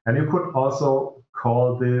 and you could also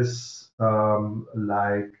call this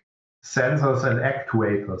like sensors and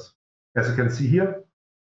actuators. As you can see here,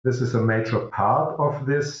 this is a major part of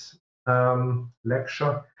this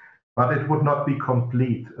lecture, but it would not be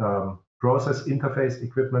complete. Process interface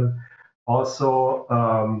equipment also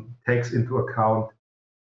takes into account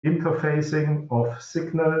interfacing of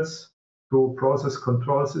signals to process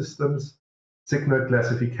control systems, signal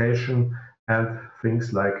classification, and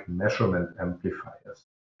things like measurement amplifiers.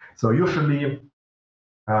 So usually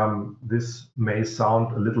this may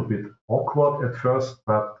sound a little bit awkward at first,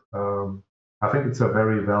 but I think it's a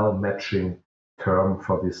very well matching term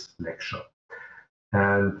for this lecture.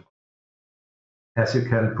 And as you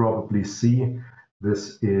can probably see,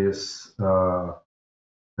 this is the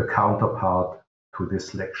counterpart to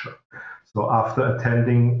this lecture. So after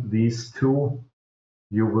attending these two,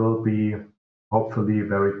 you will be hopefully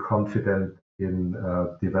very confident in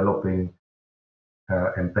developing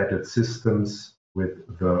embedded systems with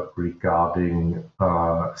the regarding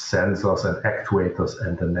sensors and actuators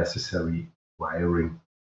and the necessary wiring.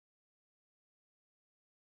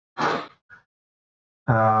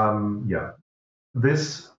 Yeah,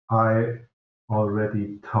 this I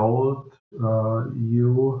already told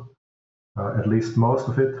you, at least most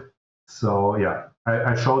of it. So yeah,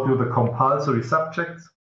 I showed you the compulsory subjects,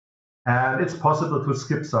 and it's possible to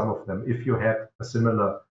skip some of them if you had a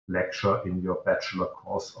similar lecture in your bachelor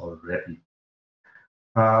course already.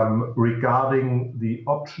 Regarding the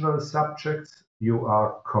optional subjects, you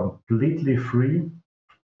are completely free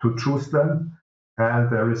to choose them, and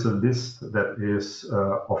there is a list that is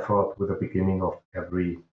offered with the beginning of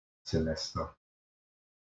every semester.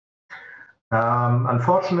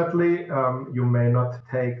 Unfortunately, you may not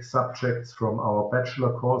take subjects from our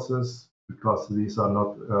bachelor courses because these are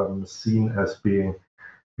not seen as being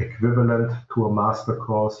equivalent to a master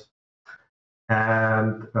course.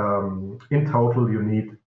 And in total, you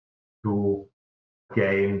need to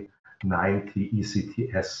gain 90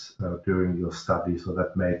 ECTS during your study. So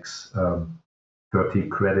that makes 30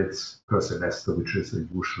 credits per semester, which is a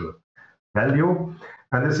usual value.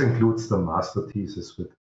 And this includes the master thesis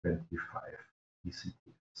with 25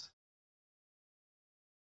 ECTS.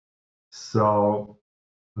 So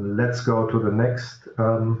let's go to the next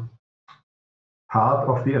part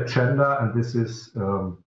of the agenda, and this is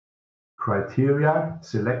criteria,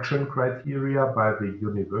 selection criteria by the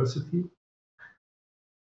university.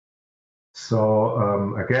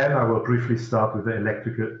 So again, I will briefly start with the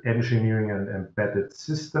electrical engineering and embedded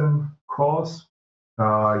system course.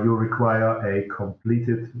 You require a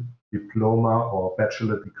completed diploma or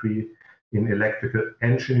bachelor degree in electrical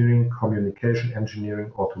engineering, communication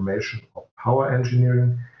engineering, automation, or power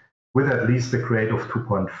engineering with at least a grade of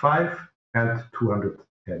 2.5 and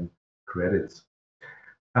 210 credits.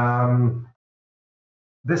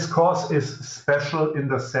 This course is special in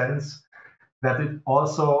the sense that it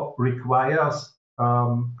also requires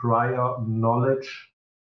prior knowledge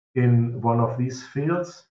in one of these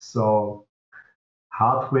fields. So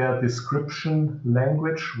hardware description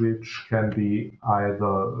language, which can be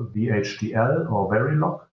either VHDL or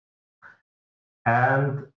Verilog,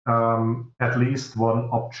 and at least one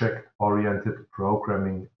object-oriented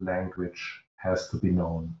programming language has to be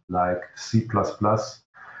known, like C++,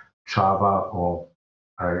 Java, or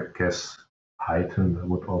I guess Python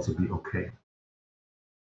would also be okay.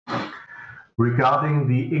 Regarding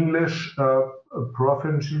the English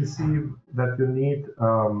proficiency that you need,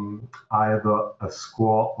 either a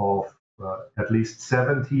score of at least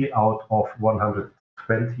 70 out of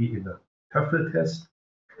 120 in a TOEFL test,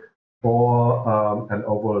 or an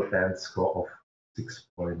overall band score of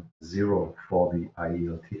 6.0 for the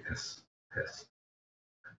IELTS test.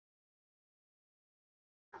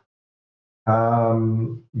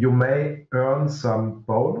 You may earn some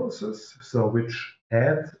bonuses, so which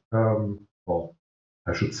add, or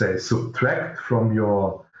I should say subtract from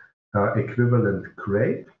your equivalent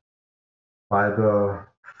grade by the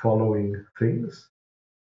following things.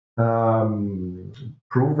 Proven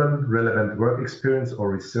relevant work experience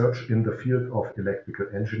or research in the field of electrical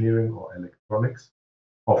engineering or electronics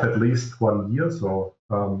of at least 1 year. So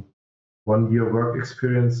 1 year work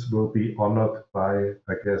experience will be honored by,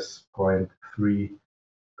 I guess, 0.3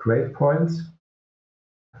 grade points.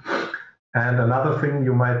 And another thing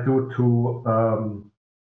you might do to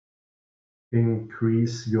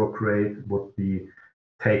increase your grade would be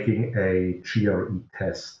taking a GRE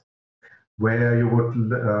test, where you would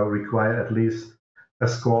require at least a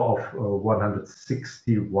score of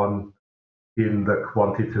 161 in the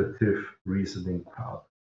quantitative reasoning part.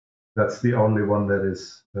 That's the only one that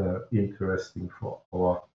is interesting for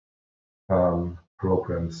our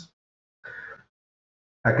programs.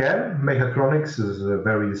 Again, mechatronics is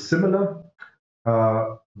very similar.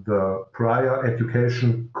 The prior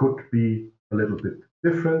education could be a little bit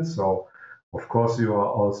different. So, of course, you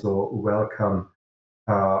are also welcome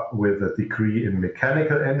with a degree in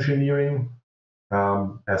mechanical engineering,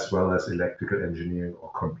 as well as electrical engineering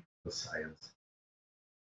or computer science.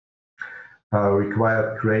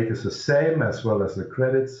 Required grade is the same, as well as the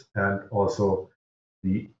credits and also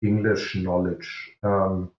the English knowledge.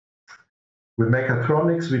 With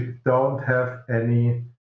mechatronics, we don't have any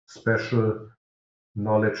special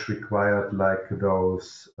knowledge required like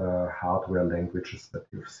those hardware languages that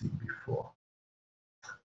you've seen before.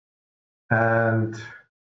 And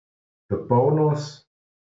the bonus,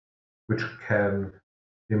 which can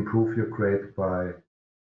improve your grade by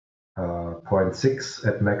 0.6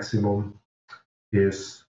 at maximum,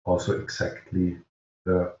 is also exactly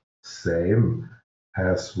the same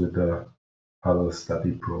as with the other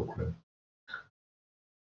study program.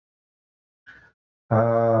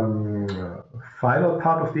 Final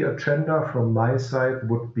part of the agenda from my side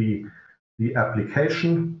would be the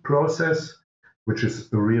application process, which is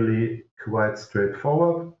really quite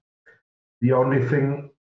straightforward. The only thing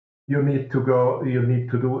you need to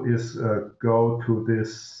do is go to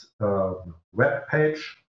this web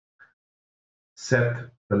page, set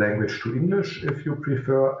the language to English if you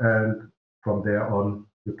prefer, and from there on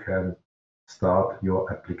you can start your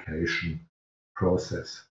application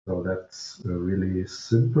process. So that's really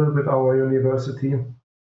simple with our university.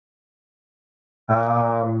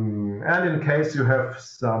 And in case you have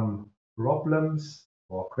some problems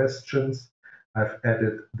or questions, I've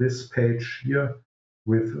added this page here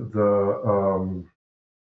with the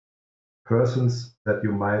persons that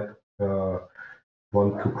you might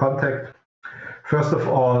want to contact. First of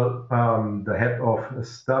all, the head of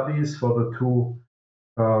studies for the two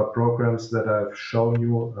programs that I've shown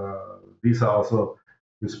you. These are also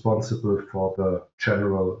responsible for the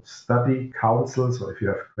General Study Council. So if you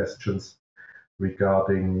have questions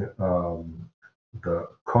regarding the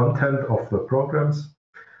content of the programs.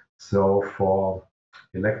 So for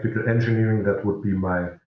electrical engineering, that would be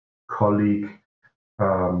my colleague,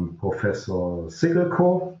 Professor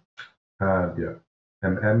𝘱𝘢𝘳𝘵, and yeah,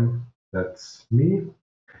 MM, that's me.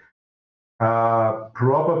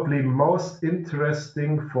 Probably most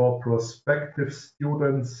interesting for prospective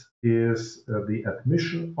students is the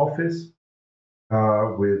admission office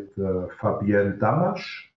with Fabienne Damasch,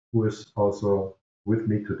 who is also with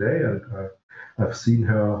me today, and I've seen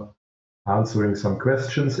her answering some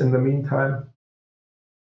questions in the meantime.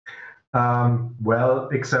 Well,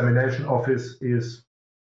 examination office is,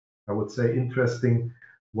 I would say, interesting.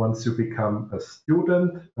 Once you become a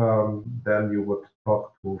student, then you would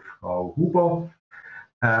talk to Frau Huber.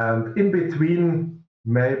 And in between,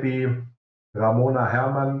 maybe Ramona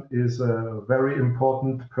Herrmann is a very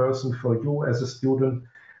important person for you as a student,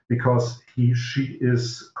 because she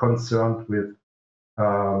is concerned with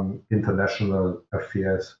international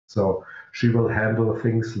affairs. So she will handle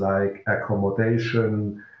things like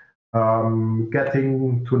accommodation,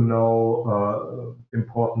 getting to know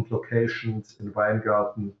important locations in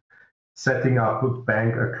Weingarten, setting up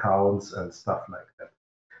bank accounts and stuff like that.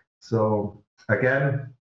 So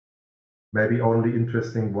again, maybe only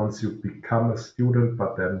interesting once you become a student,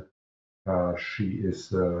 but then she is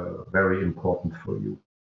very important for you.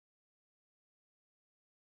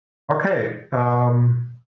 Okay,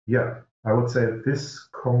 yeah, I would say this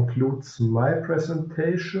concludes my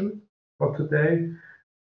presentation for today.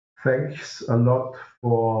 Thanks a lot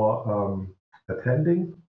for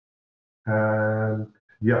attending, and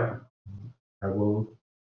yeah, I will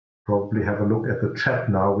probably have a look at the chat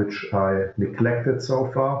now, which I neglected so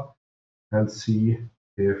far, and see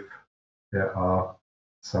if there are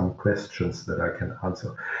some questions that I can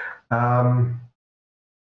answer.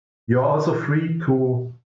 You're also free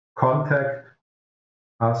to contact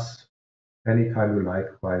us anytime you like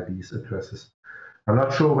by these addresses. I'm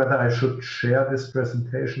not sure whether I should share this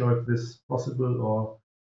presentation or if this is possible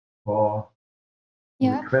or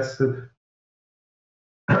requested.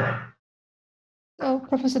 So,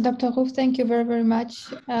 Professor Dr. Ruf, thank you very, very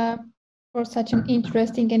much for such an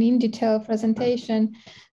interesting and in detail presentation.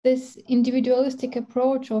 This individualistic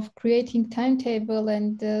approach of creating timetable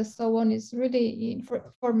and so on is really,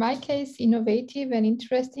 for my case, innovative and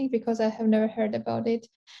interesting because I have never heard about it.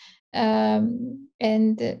 Yeah,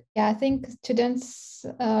 I think students,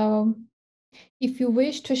 if you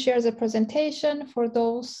wish to share the presentation for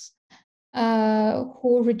those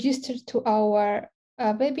who registered to our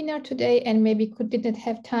webinar today and maybe didn't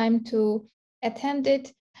have time to attend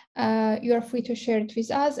it, you are free to share it with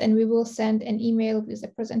us and we will send an email with the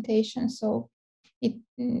presentation so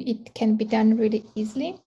it can be done really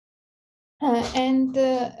easily.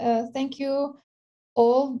 Thank you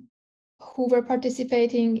all who were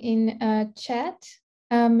participating in chat.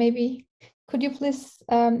 Maybe could you please,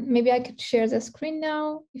 maybe I could share the screen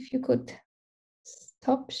now, if you could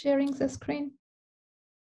stop sharing the screen.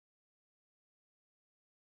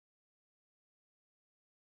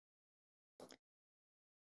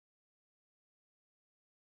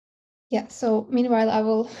 Yeah, so meanwhile, I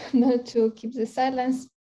will note to keep the silence.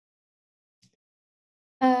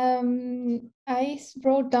 I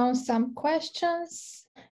wrote down some questions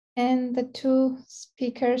and the two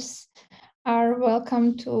speakers are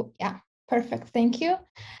welcome to, yeah, perfect, thank you.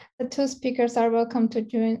 The two speakers are welcome to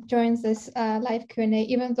join this live Q&A,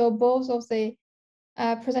 even though both of the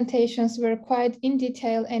presentations were quite in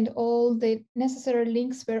detail and all the necessary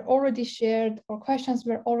links were already shared or questions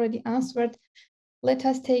were already answered. Let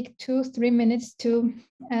us take 2-3 minutes to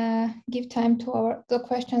give time to the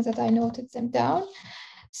questions that I noted them down.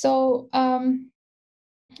 So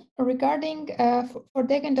regarding for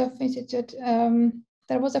Deggendorf Institute,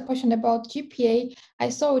 there was a question about GPA. I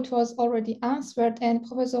saw it was already answered and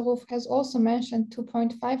Professor Ruf has also mentioned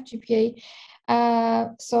 2.5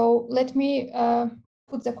 GPA. So let me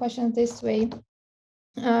put the question this way.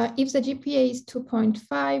 If the GPA is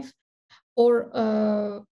 2.5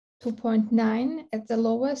 or 2.9 at the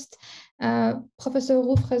lowest. Professor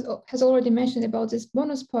Ruf has already mentioned about this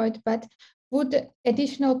bonus point, but would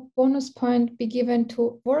additional bonus point be given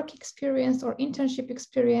to work experience or internship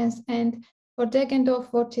experience? And for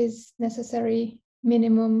Deggendorf, what is necessary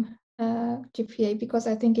minimum GPA? Because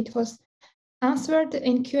I think it was answered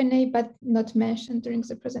in Q&A, but not mentioned during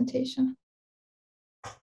the presentation.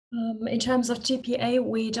 In terms of GPA,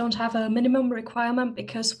 we don't have a minimum requirement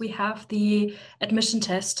because we have the admission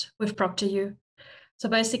test with ProctorU. So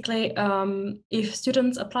basically, if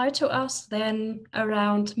students apply to us, then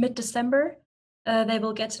around mid-December, they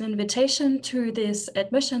will get an invitation to this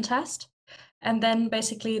admission test. And then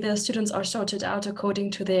basically the students are sorted out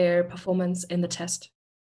according to their performance in the test.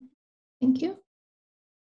 Thank you.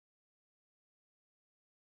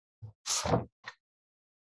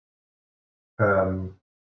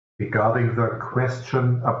 Regarding the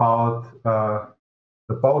question about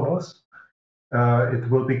the bonus, it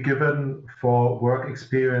will be given for work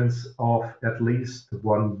experience of at least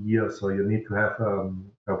 1 year. So you need to have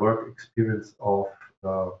a work experience of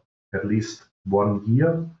at least 1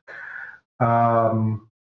 year,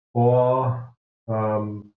 or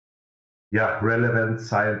relevant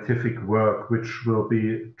scientific work, which will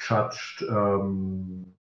be judged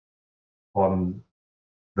on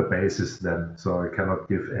the basis then. So I cannot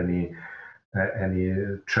give any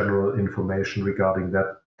general information regarding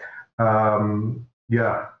that.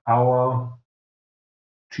 Our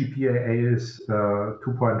GPA is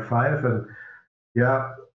 2.5, and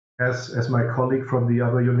as my colleague from the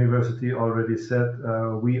other university already said,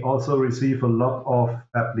 we also receive a lot of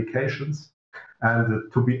applications. And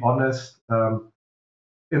to be honest,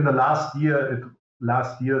 in the last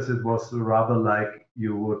years it was rather like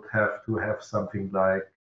you would have to have something like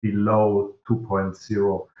below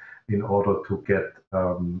 2.0 in order to get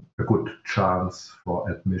a good chance for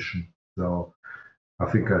admission. So I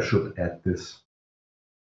think I should add this.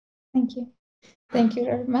 Thank you. Thank you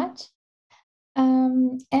very much.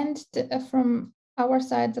 From our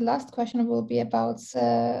side, the last question will be about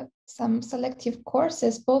some selective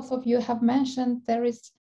courses. Both of you have mentioned there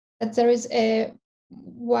is a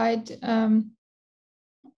wide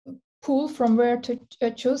pool from where to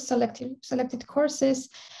choose selected courses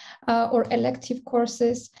or elective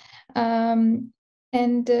courses.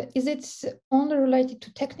 Is it only related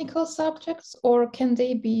to technical subjects or can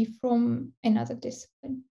they be from another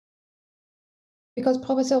discipline? because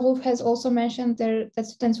Professor Ruf has also mentioned that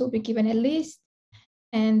students will be given a list,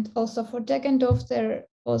 and also for Deggendorf, there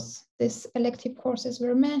was this elective courses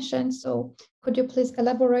were mentioned. So could you please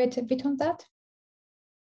elaborate a bit on that?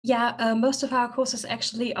 Yeah, most of our courses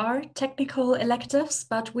actually are technical electives,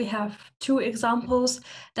 but we have two examples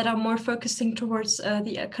that are more focusing towards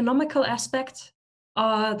the economical aspect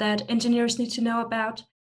that engineers need to know about.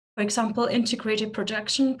 For example, integrated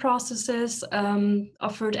production processes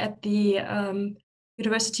offered at the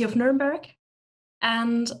University of Nuremberg,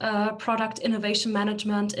 and product innovation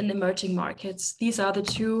management in emerging markets. These are the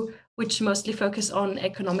two which mostly focus on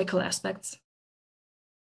economical aspects.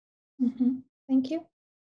 Mm-hmm. Thank you.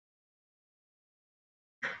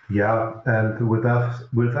 Yeah, and with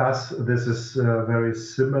us, this is very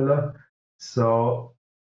similar. So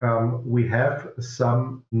we have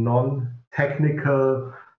some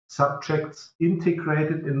non-technical subjects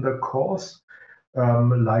integrated in the course,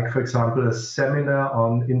 like, for example, a seminar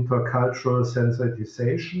on intercultural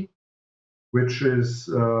sensitization, which is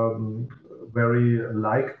very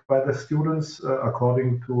liked by the students,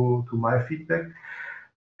 according to my feedback.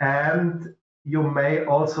 And you may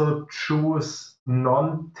also choose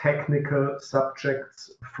non-technical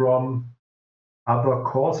subjects from other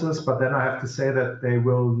courses, but then I have to say that they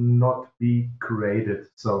will not be graded.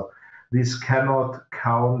 So these cannot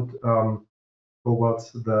count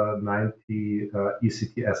towards the 90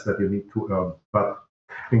 ECTS that you need to earn. But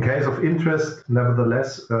in case of interest,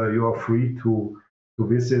 nevertheless, you are free to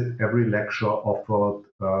visit every lecture offered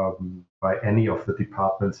by any of the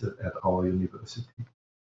departments at our university.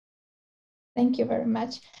 Thank you very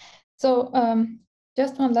much. So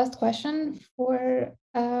just one last question for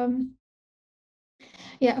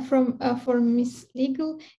for Ms.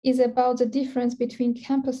 Legal is about the difference between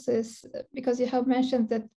campuses, because you have mentioned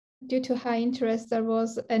that due to high interest, there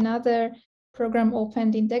was another program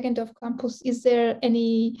opened in Deggendorf campus. Is there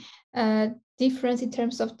any difference in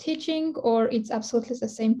terms of teaching, or it's absolutely the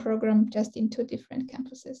same program, just in two different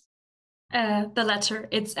campuses? The latter.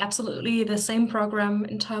 It's absolutely the same program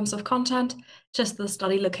in terms of content, just the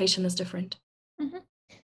study location is different. Mm-hmm.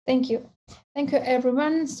 Thank you. Thank you,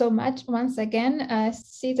 everyone, so much once again. I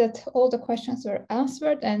see that all the questions were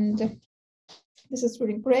answered, and this is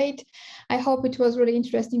really great. I hope it was really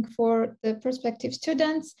interesting for the prospective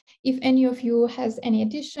students. If any of you has any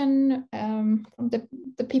addition from the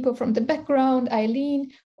people from the background,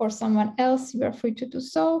 Eileen or someone else, you are free to do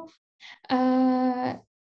so.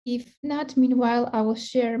 If not, meanwhile, I will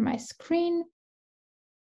share my screen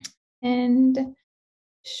and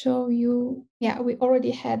show you. Yeah, we already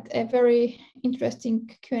had a very interesting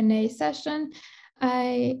Q&A session.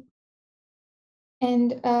 I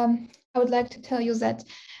would like to tell you that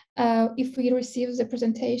if we receive the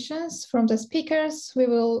presentations from the speakers, we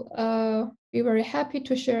will be very happy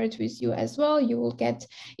to share it with you as well. You will get,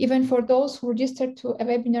 even for those who registered to a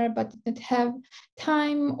webinar but didn't have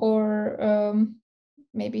time, or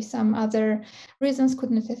maybe some other reasons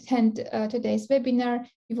couldn't attend today's webinar,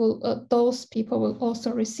 those people will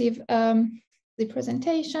also receive the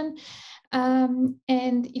presentation. And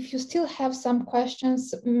if you still have some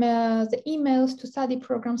questions, the emails to study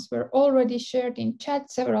programs were already shared in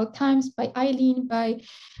chat several times by Eileen, by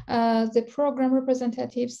the program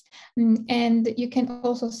representatives. And you can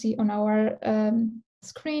also see on our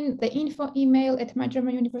screen the info email at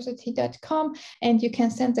mygermanuniversity.com, and you can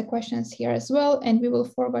send the questions here as well, and we will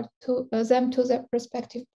forward them to the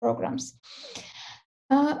respective programs.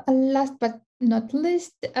 Last but not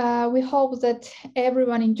least, we hope that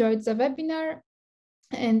everyone enjoyed the webinar,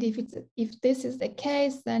 and if this is the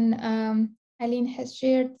case, then Eileen has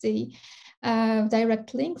shared the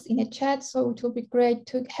direct links in a chat, so it will be great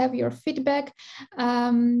to have your feedback,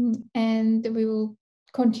 and we will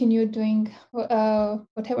continue doing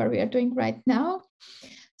whatever we are doing right now.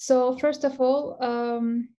 So first of all,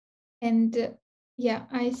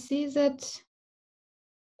 I see that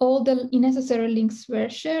all the necessary links were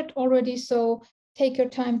shared already, so take your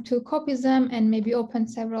time to copy them and maybe open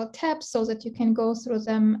several tabs so that you can go through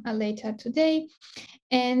them later today.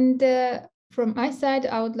 And from my side,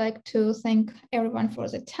 I would like to thank everyone for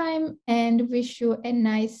the time and wish you a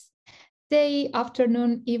nice day,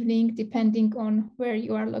 afternoon, evening, depending on where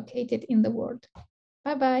you are located in the world.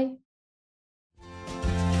 Bye-bye.